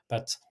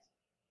 But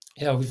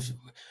yeah,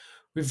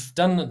 we've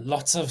done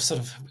lots of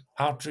sort of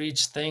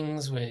outreach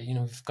things where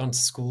we've gone to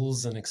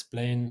schools and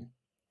explain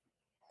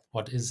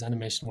what is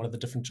animation, what are the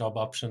different job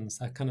options,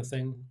 that kind of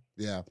thing.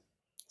 Yeah.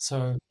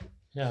 So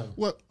yeah.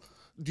 Well,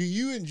 do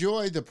you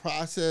enjoy the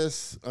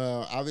process?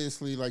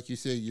 Obviously, like you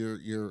said,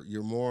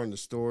 you're more on the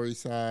story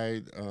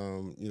side,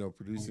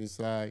 producing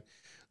side.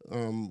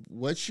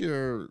 What's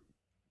your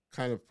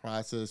kind of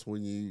process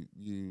when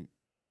you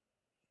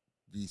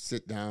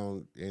sit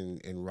down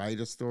and write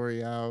a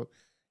story out?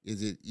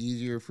 Is it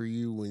easier for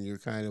you when you're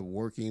kind of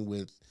working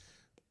with,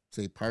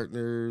 say,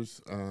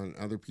 partners,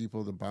 other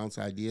people to bounce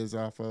ideas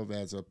off of,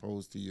 as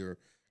opposed to your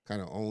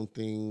kind of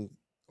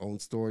own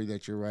story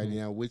that you're writing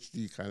out? Which do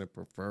you kind of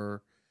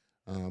prefer?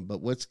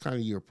 But what's kind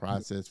of your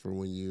process for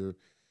when you're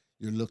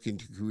looking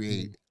to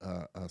create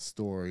a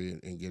story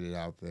and get it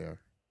out there?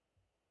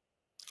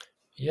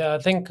 Yeah, I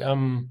think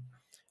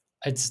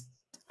it's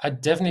I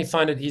definitely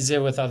find it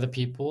easier with other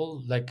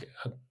people. Like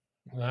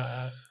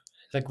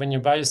when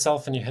you're by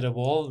yourself and you hit a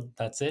wall,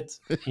 that's it.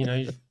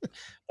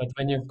 But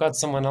when you've got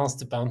someone else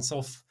to bounce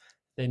off,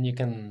 then you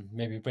can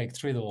maybe break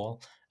through the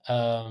wall.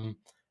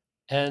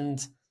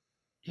 And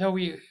yeah,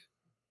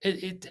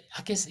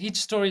 I guess each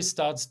story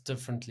starts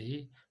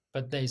differently,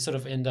 but they sort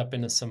of end up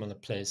in a similar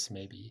place,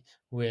 maybe,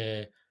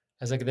 where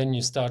as like then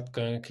you start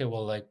going, okay,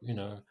 well, like,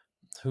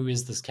 who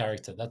is this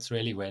character? That's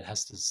really where it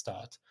has to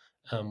start.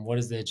 What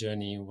is their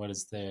journey? What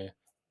is their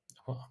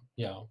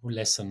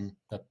lesson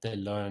that they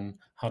learn?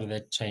 How do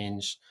they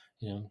change?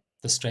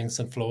 The strengths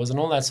and flaws and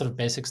all that sort of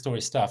basic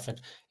story stuff. It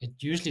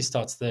usually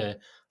starts there.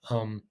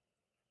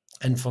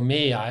 And for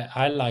me,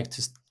 I like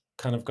to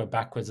kind of go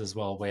backwards as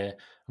well, where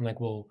I'm like,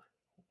 well,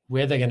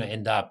 where they're going to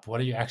end up?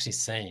 What are you actually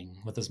saying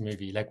with this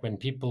movie? Like when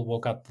people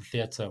walk out the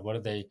theater, what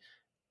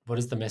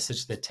is the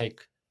message they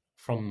take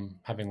from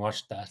having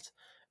watched that?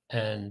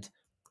 And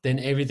then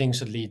everything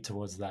should lead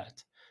towards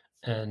that.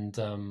 And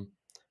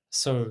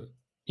so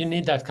you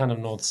need that kind of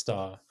North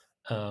Star.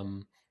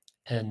 And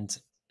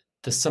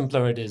the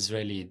simpler it is,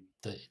 really,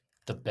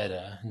 the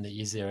better and the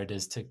easier it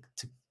is to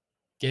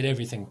get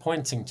everything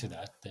pointing to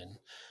that then.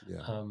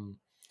 Yeah.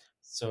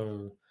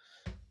 So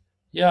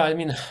yeah, I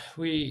mean,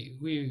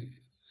 we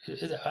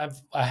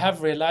I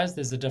have realized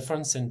there's a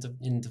difference in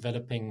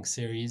developing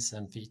series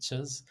and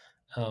features.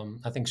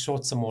 I think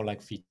shorts are more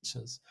like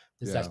features.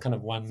 There's Yeah. that kind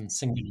of one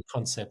singular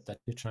concept that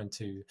you're trying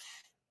to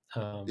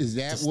Is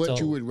that what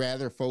you distill. would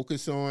rather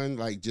focus on?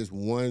 Like just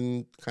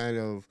one kind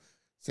of,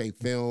 say,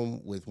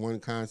 film with one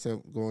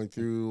concept going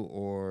through,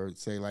 or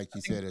say, like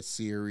you said, a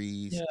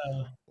series?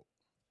 Yeah.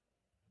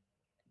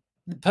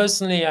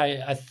 Personally,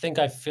 I think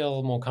I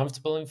feel more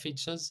comfortable in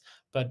features,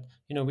 but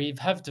we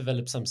have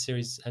developed some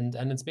series and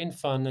it's been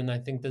fun. And I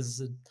think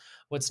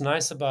what's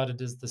nice about it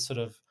is the sort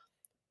of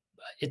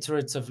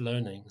iterative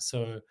learning.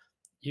 So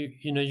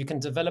you can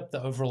develop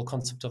the overall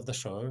concept of the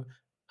show,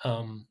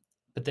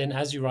 but then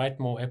as you write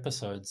more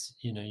episodes,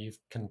 you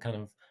can kind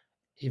of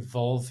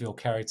evolve your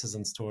characters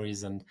and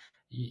stories, and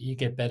you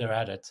get better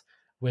at it.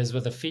 Whereas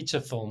with a feature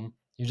film,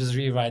 you just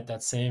rewrite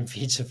that same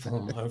feature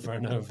film over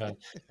and over,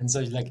 and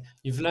so like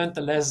you've learned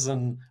the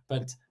lesson,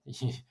 but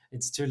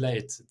it's too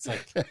late. It's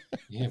like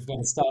you've got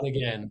to start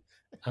again.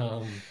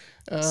 Oh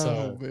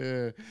So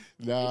man,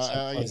 no, each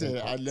have like I pros and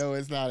said, I cons. know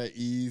it's not an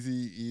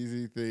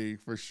easy thing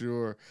for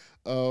sure.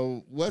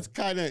 What's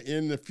kind of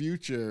in the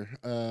future?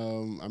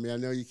 I mean, I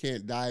know you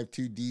can't dive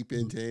too deep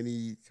into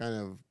any kind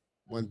of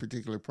one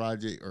particular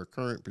project or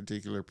current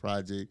particular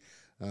project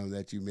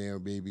that you may or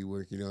may be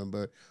working on,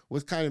 but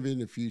what's kind of in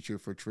the future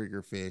for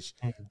Triggerfish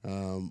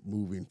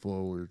moving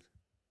forward?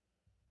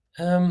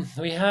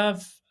 We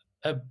have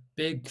a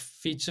big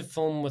feature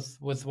film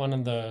with one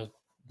of the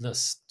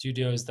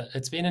studios that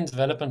it's been in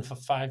development for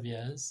 5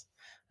 years.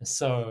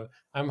 So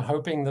I'm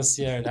hoping this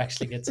year it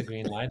actually gets a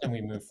green light and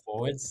we move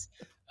forwards.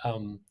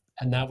 Um,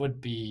 and that would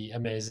be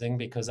amazing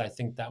because I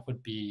think that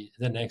would be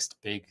the next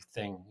big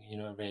thing,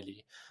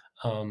 really.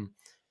 Um,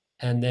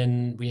 and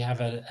then we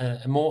have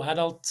a more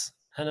adult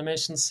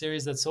animation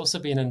series that's also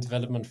been in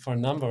development for a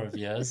number of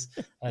years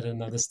at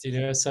another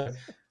studio. So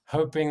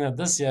hoping that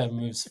this year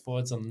moves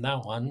forwards on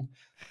that one.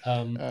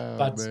 Um, Oh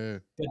but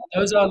man, but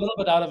those are a little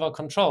bit out of our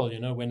control,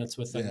 when it's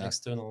with an yeah,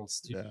 external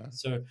studio. yeah,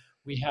 So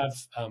we have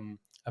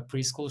a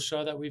preschool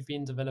show that we've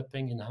been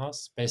developing in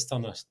house based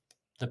on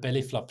the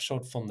belly flop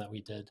short film that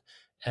we did,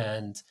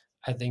 and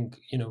I think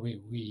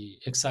we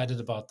excited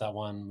about that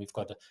one. We've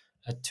got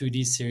a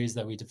 2D series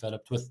that we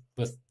developed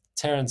with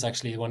Terrence,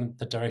 actually,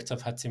 the director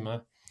of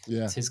Hatima.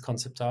 yeah, It's his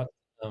concept art.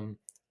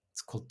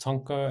 It's called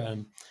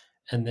Tonko,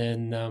 and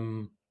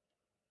then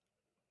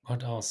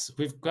what else?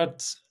 We've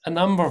got a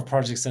number of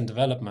projects in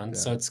development, yeah.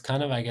 so it's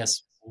kind of, I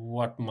guess,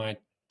 what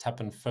might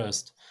happen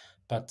first.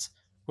 But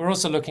we're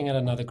also looking at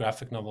another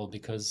graphic novel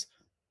because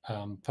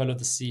Pearl of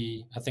the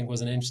Sea, I think,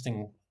 was an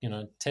interesting,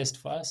 test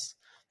for us,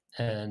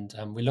 and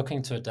we're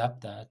looking to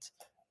adapt that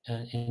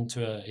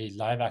into a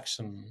live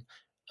action.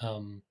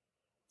 Um,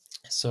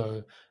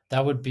 so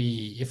that would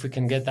be, if we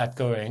can get that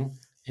going,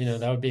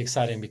 that would be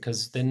exciting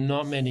because there are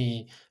not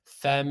many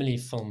family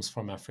films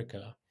from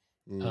Africa.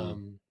 Mm.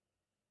 Um,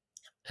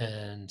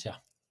 and yeah,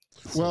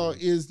 Well, so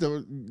is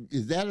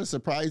that a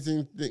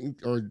surprising thing,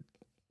 or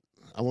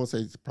I won't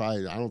say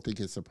surprising. I don't think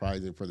it's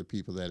surprising for the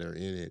people that are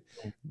in it,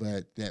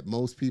 but that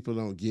most people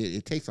don't get.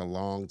 It takes a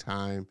long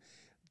time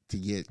to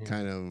get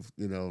kind of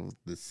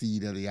the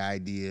seed of the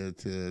idea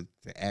to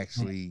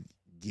actually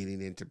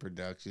getting into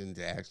production,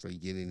 to actually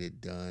getting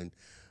it done.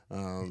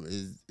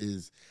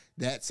 Is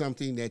that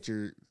something that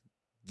you're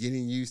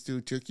getting used to?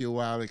 It took you a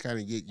while to kind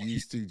of get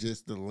used to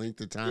just the length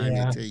of time it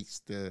yeah, takes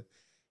to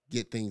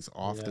get things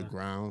off the yeah.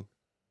 ground.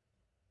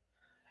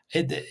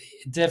 It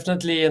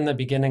definitely, in the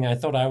beginning, I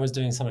thought I was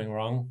doing something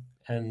wrong,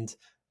 and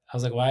I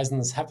was like, "Why isn't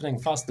this happening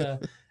faster?"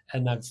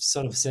 And I've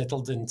sort of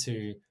settled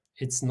into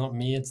it's not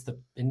me, it's the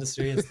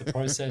industry, it's the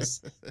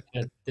process.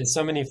 There's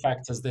so many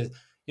factors that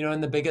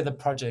and the bigger the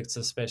projects,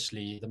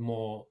 especially, the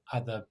more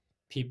other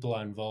people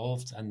are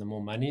involved, and the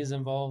more money is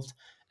involved,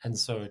 and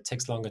so it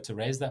takes longer to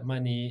raise that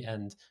money,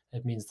 and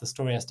it means the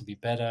story has to be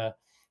better,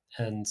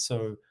 and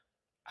so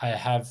I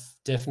have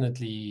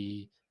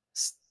definitely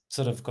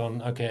sort of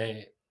gone,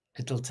 okay,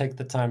 it'll take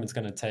the time it's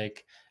going to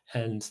take,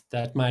 and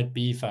that might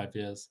be 5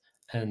 years,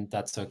 and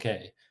that's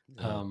okay.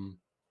 Yeah.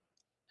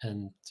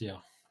 And yeah,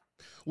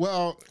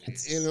 Well,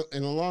 It's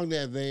and along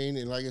that vein,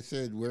 and like I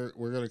said, we're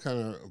going to kind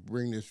of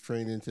bring this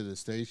train into the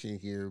station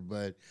here,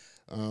 but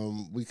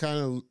we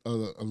kind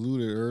of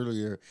alluded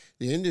earlier.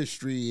 The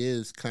industry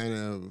is kind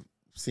of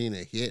seeing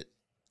a hit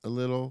a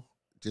little,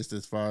 just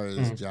as far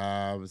as mm,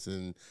 jobs,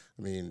 and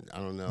I mean, I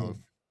don't know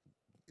mm,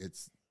 if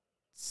it's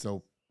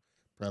so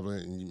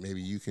prevalent, and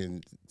maybe you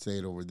can say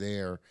it over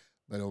there,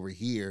 but over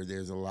here,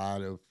 there's a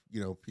lot of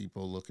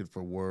people looking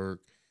for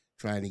work,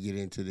 trying to get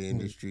into the mm.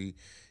 industry.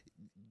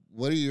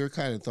 What are your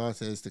kind of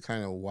thoughts as to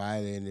kind of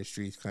why the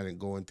industry is kind of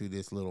going through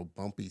this little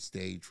bumpy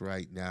stage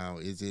right now?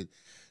 Is it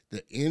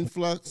the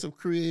influx of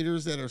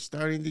creators that are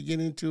starting to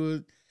get into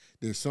it?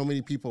 There's so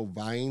many people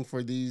vying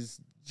for these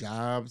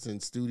jobs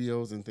and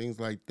studios and things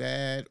like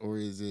that, or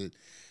is it?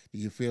 Do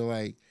you feel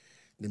like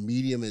the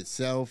medium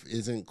itself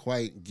isn't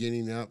quite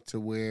getting up to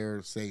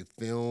where, say,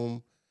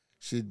 film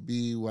should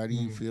be? Why do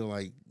you Mm, feel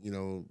like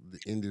the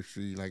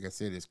industry, like I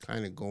said, is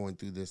kind of going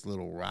through this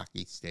little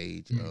rocky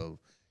stage mm. of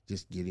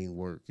just getting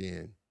work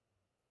in?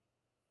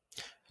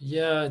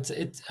 Yeah,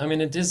 I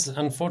mean, it is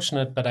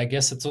unfortunate, but I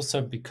guess it's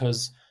also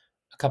because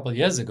a couple of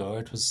years ago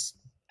it was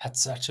at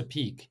such a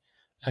peak.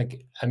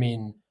 Like, I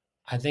mean,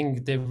 I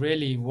think there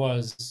really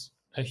was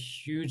a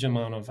huge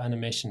amount of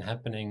animation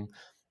happening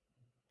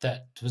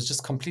that was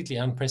just completely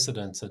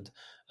unprecedented.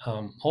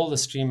 All the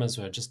streamers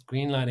were just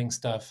greenlighting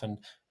stuff, and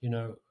you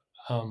know,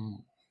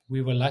 um,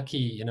 we were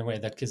lucky in a way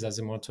that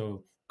Kizazi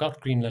Moto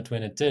got greenlit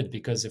when it did,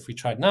 because if we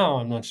tried now,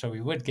 I'm not sure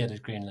we would get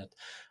it greenlit.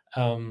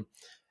 Um,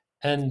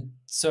 and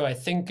so I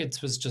think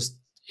it was just,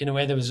 in a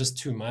way, there was just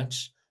too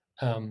much,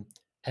 um,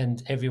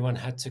 and everyone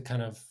had to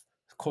kind of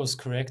course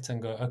correct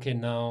and go, okay,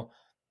 now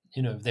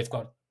they've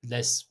got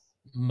less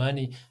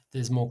money,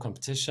 there's more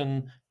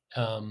competition.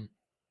 Um,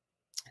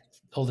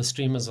 all the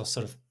streamers are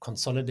sort of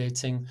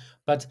consolidating,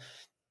 but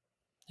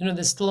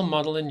there's still a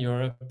model in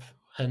Europe,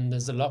 and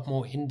there's a lot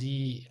more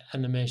indie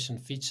animation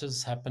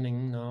features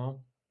happening now.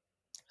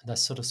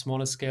 That's sort of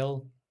smaller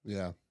scale.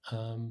 Yeah,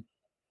 Um,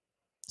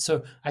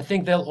 so I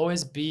think there'll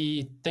always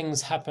be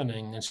things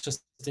happening. It's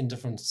just in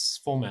different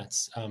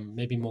formats.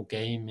 Maybe more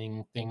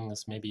gaming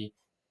things, maybe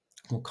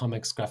more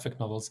comics, graphic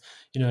novels.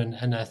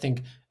 And I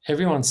think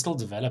everyone's still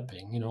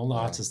developing. All the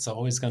yeah, artists are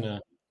always going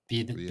to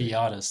be create.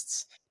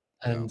 artists.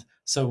 Yeah, And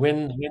so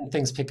when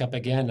things pick up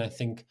again, I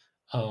think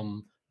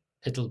um,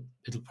 it'll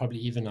probably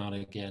even out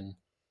again.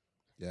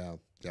 yeah,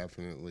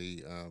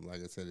 definitely.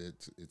 Like I said,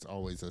 it's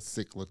always a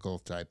cyclical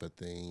type of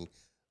thing,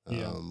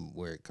 Yeah.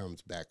 where it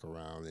comes back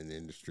around and the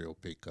industry will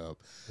pick up.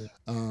 Yeah.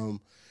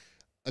 Um,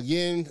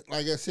 Again,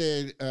 like I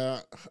said,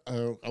 I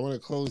want to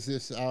close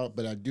this out,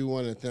 but I do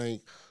want to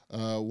thank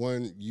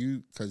one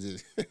you,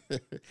 because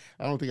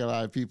I don't think a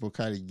lot of people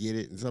kind of get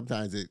it, and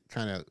sometimes it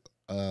kind of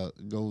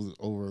goes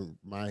over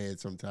my head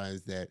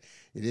sometimes that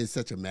it is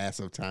such a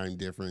massive time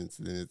difference,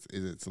 and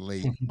it's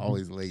late,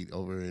 always late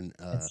over in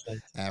It's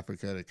like,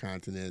 Africa, the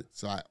continent.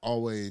 So I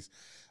always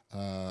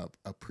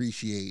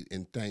appreciate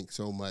and thank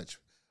so much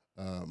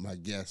my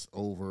guests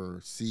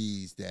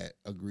overseas that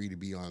agree to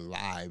be on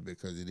live,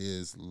 because it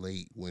is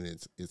late when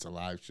it's a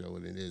live show,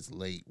 and it is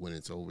late when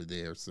it's over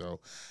there. So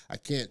I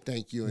can't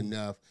thank you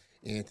enough,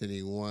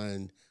 Anthony.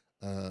 One,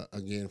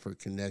 again, for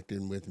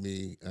connecting with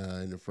me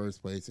in the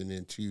first place, and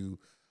then two,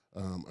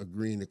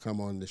 agreeing to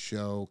come on the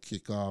show,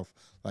 kick off,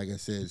 like I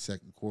said,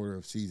 second quarter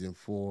of season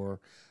 4.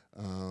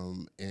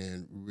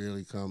 And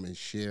really come and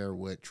share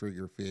what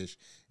Triggerfish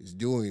is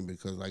doing,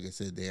 because, like I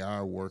said, they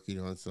are working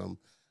on some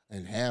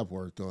and have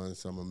worked on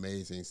some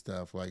amazing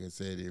stuff. Like I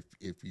said,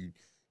 if you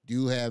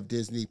do have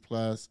Disney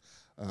Plus,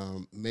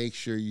 make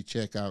sure you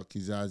check out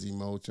Kizazi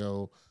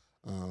Moto.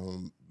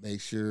 Make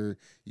sure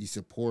you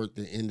support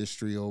the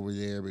industry over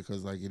there,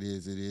 because, like it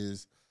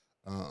is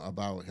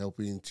about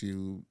helping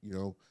to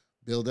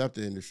build up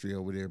the industry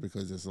over there,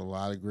 because there's a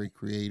lot of great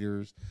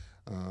creators.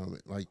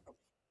 Like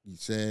you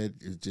said,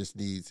 it just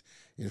needs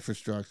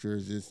infrastructure.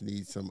 It just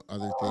needs some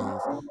other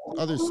things,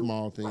 other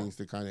small things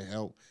to kind of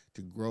help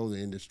to grow the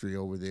industry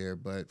over there.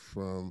 But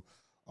from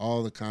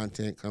all the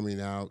content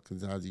coming out,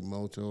 Kizazi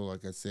Moto,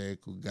 like I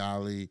said,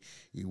 Kugali,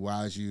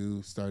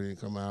 Iwaju starting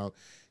to come out,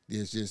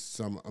 there's just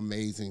some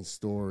amazing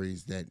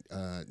stories that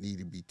need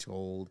to be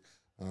told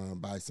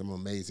by some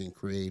amazing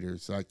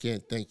creators. So I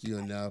can't thank you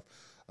enough.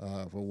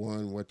 For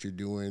one, what you're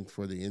doing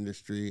for the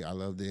industry. I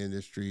love the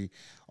industry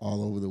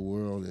all over the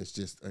world. It's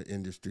just an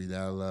industry that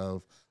I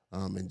love.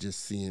 And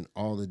just seeing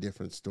all the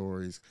different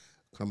stories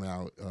come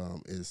out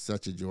is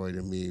such a joy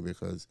to me,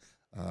 because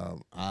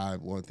I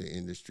want the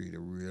industry to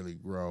really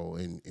grow,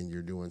 and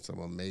you're doing some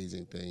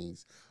amazing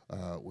things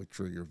with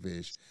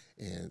Triggerfish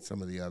and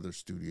some of the other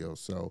studios.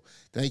 So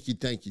thank you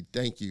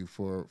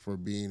for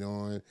being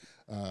on.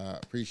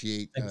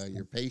 Appreciate thanks,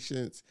 your man.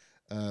 patience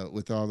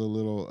with all the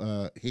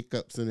little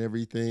hiccups and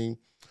everything.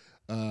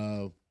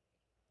 Uh,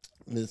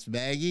 Miss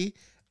Maggie,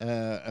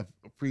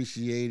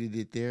 appreciated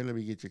it there. Let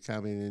me get your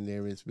comment in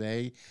there, Miss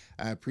Maggie.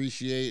 I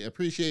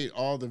appreciate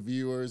all the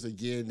viewers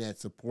again that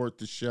support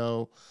the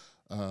show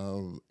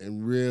and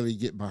really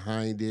get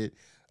behind it.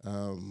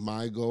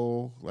 My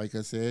goal, like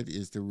I said,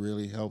 is to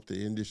really help the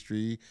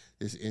industry,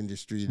 this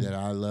industry that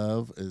I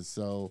love. And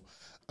so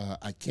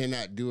I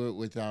cannot do it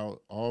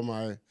without all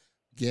my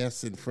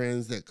guests and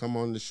friends that come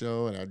on the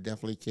show, and I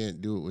definitely can't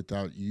do it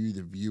without you,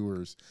 the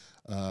viewers,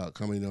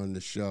 coming on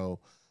the show.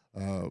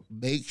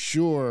 Make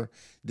sure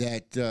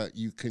that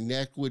you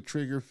connect with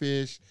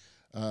Triggerfish,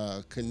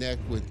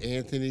 connect with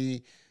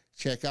Anthony,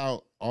 check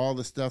out all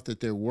the stuff that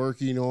they're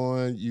working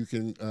on. You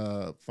can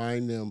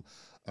find them,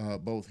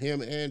 both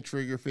him and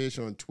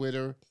Triggerfish, on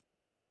Twitter.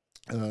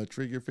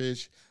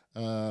 Triggerfish,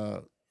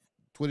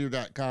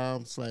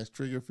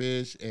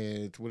 twitter.com/Triggerfish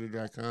and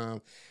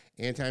twitter.com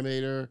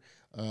Antimator.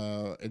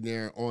 And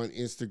they're on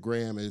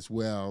Instagram as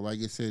well. Like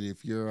I said,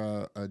 if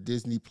you're a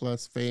Disney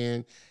Plus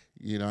fan,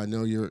 you know, I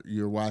know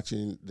you're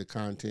watching the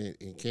content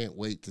and can't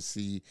wait to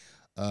see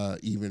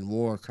even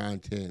more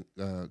content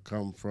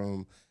come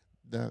from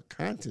the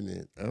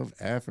continent of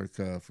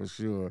Africa, for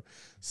sure.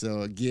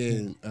 So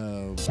again,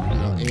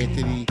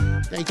 Anthony,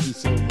 thank you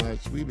so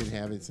much. We've been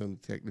having some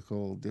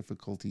technical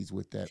difficulties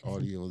with that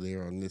audio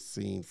there on this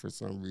scene for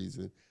some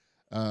reason.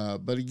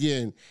 But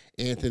again,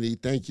 Anthony,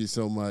 thank you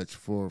so much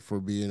for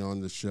being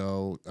on the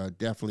show.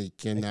 Definitely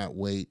cannot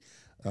wait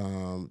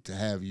to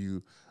have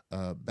you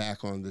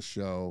back on the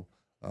show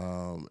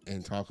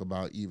and talk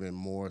about even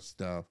more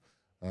stuff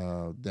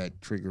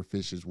that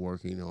Triggerfish is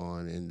working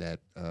on, and that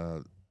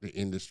the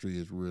industry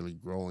is really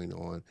growing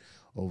on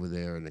over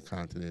there in the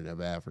continent of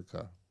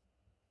Africa.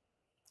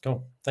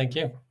 Cool. Thank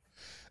you.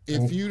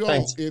 If you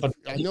don't, Thanks.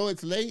 I know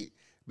it's late,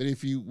 but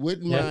if you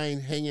wouldn't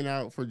mind hanging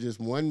out for just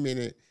 1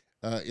 minute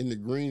in the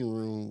green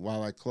room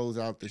while I close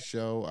out the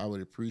show, I would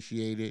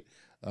appreciate it.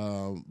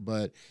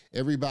 But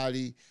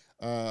everybody,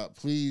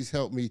 please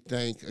help me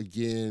thank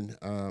again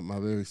my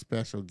very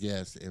special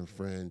guest and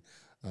friend,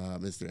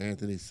 Mr.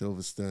 Anthony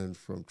Silverston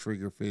from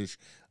Triggerfish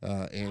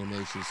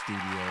Animation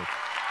Studio.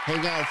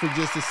 Hang out for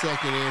just a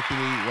second,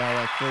 Anthony, while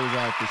I close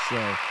out the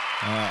show.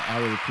 I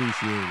would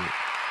appreciate it.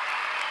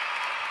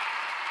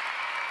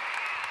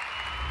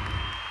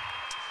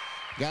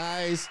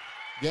 Guys,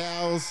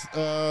 gals,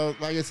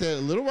 like I said,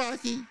 a little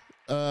rocky.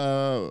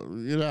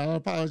 I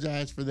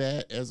apologize for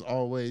that, as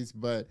always,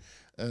 but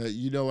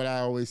you know what I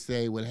always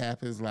say: what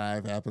happens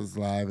live,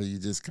 and you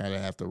just kind of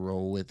have to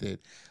roll with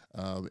it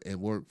and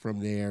work from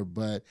there.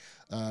 But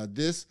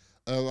this,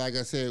 like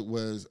I said,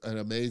 was an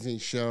amazing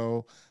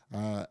show.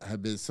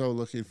 I've been so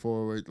looking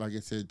forward, like I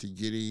said, to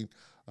getting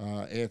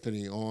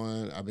Anthony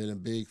on. I've been a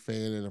big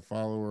fan and a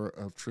follower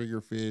of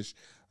Triggerfish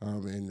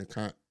and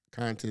the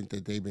content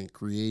that they've been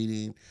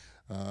creating,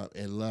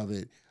 and love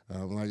it.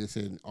 Like I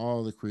said,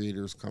 all the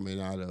creators coming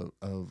out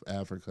of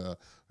Africa,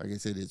 like I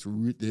said,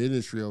 the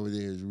industry over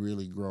there is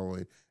really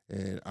growing,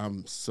 and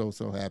I'm so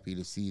happy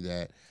to see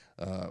that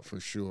for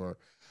sure.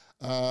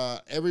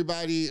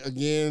 Everybody,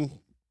 again,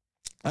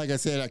 like I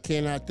said, I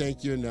cannot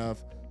thank you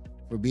enough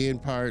for being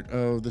part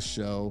of the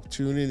show,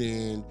 tuning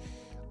in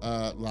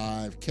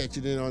live,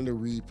 catching it on the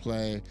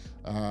replay.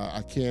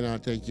 I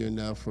cannot thank you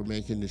enough for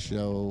making the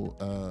show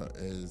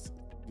as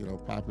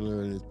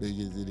popular and as big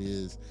as it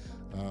is.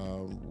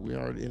 We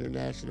are an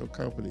international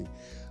company,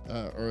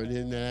 or an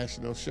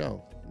international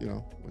show.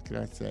 What can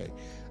I say?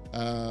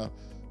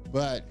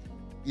 But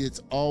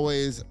it's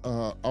always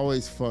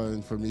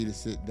fun for me to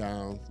sit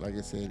down, like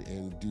I said,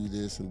 and do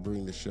this and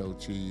bring the show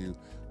to you.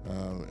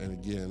 And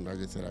again, like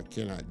I said, I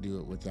cannot do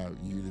it without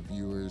you, the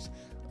viewers,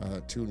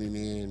 tuning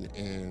in,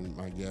 and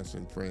my guests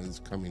and friends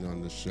coming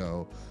on the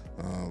show.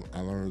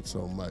 I learned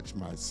so much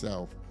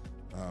myself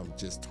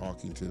just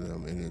talking to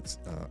them, and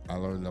I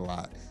learned a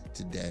lot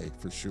today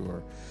for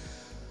sure.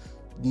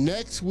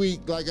 Next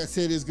week, like I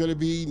said, is going to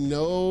be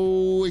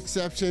no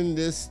exception.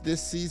 This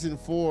season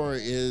 4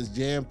 is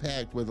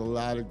jam-packed with a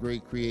lot of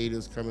great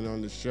creatives coming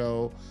on the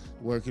show,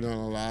 working on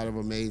a lot of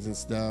amazing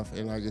stuff.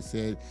 And like I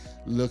said,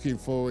 looking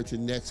forward to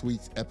next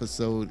week's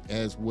episode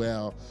as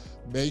well.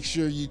 Make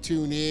sure you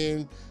tune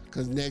in,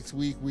 because next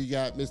week we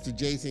got Mr.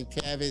 Jason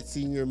Cavett,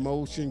 senior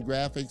motion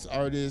graphics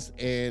artist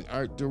and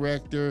art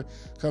director,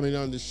 coming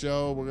on the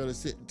show. We're going to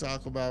sit and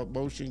talk about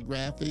motion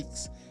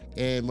graphics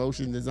and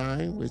motion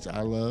design, which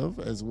I love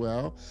as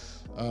well.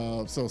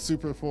 So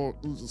super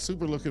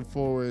looking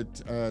forward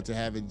to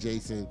having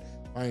Jason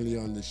finally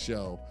on the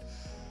show.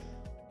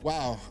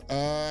 Wow,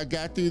 I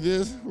got through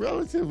this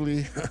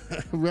relatively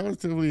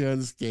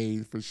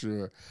unscathed for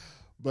sure.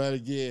 But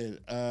again,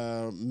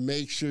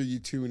 make sure you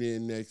tune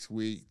in next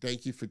week.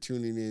 Thank you for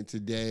tuning in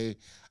today.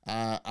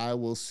 I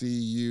will see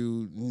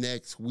you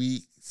next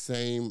week,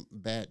 same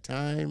bat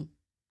time,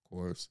 of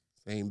course,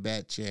 same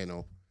bat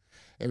channel.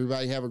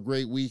 Everybody have a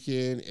great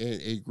weekend and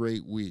a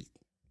great week.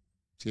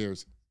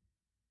 Cheers.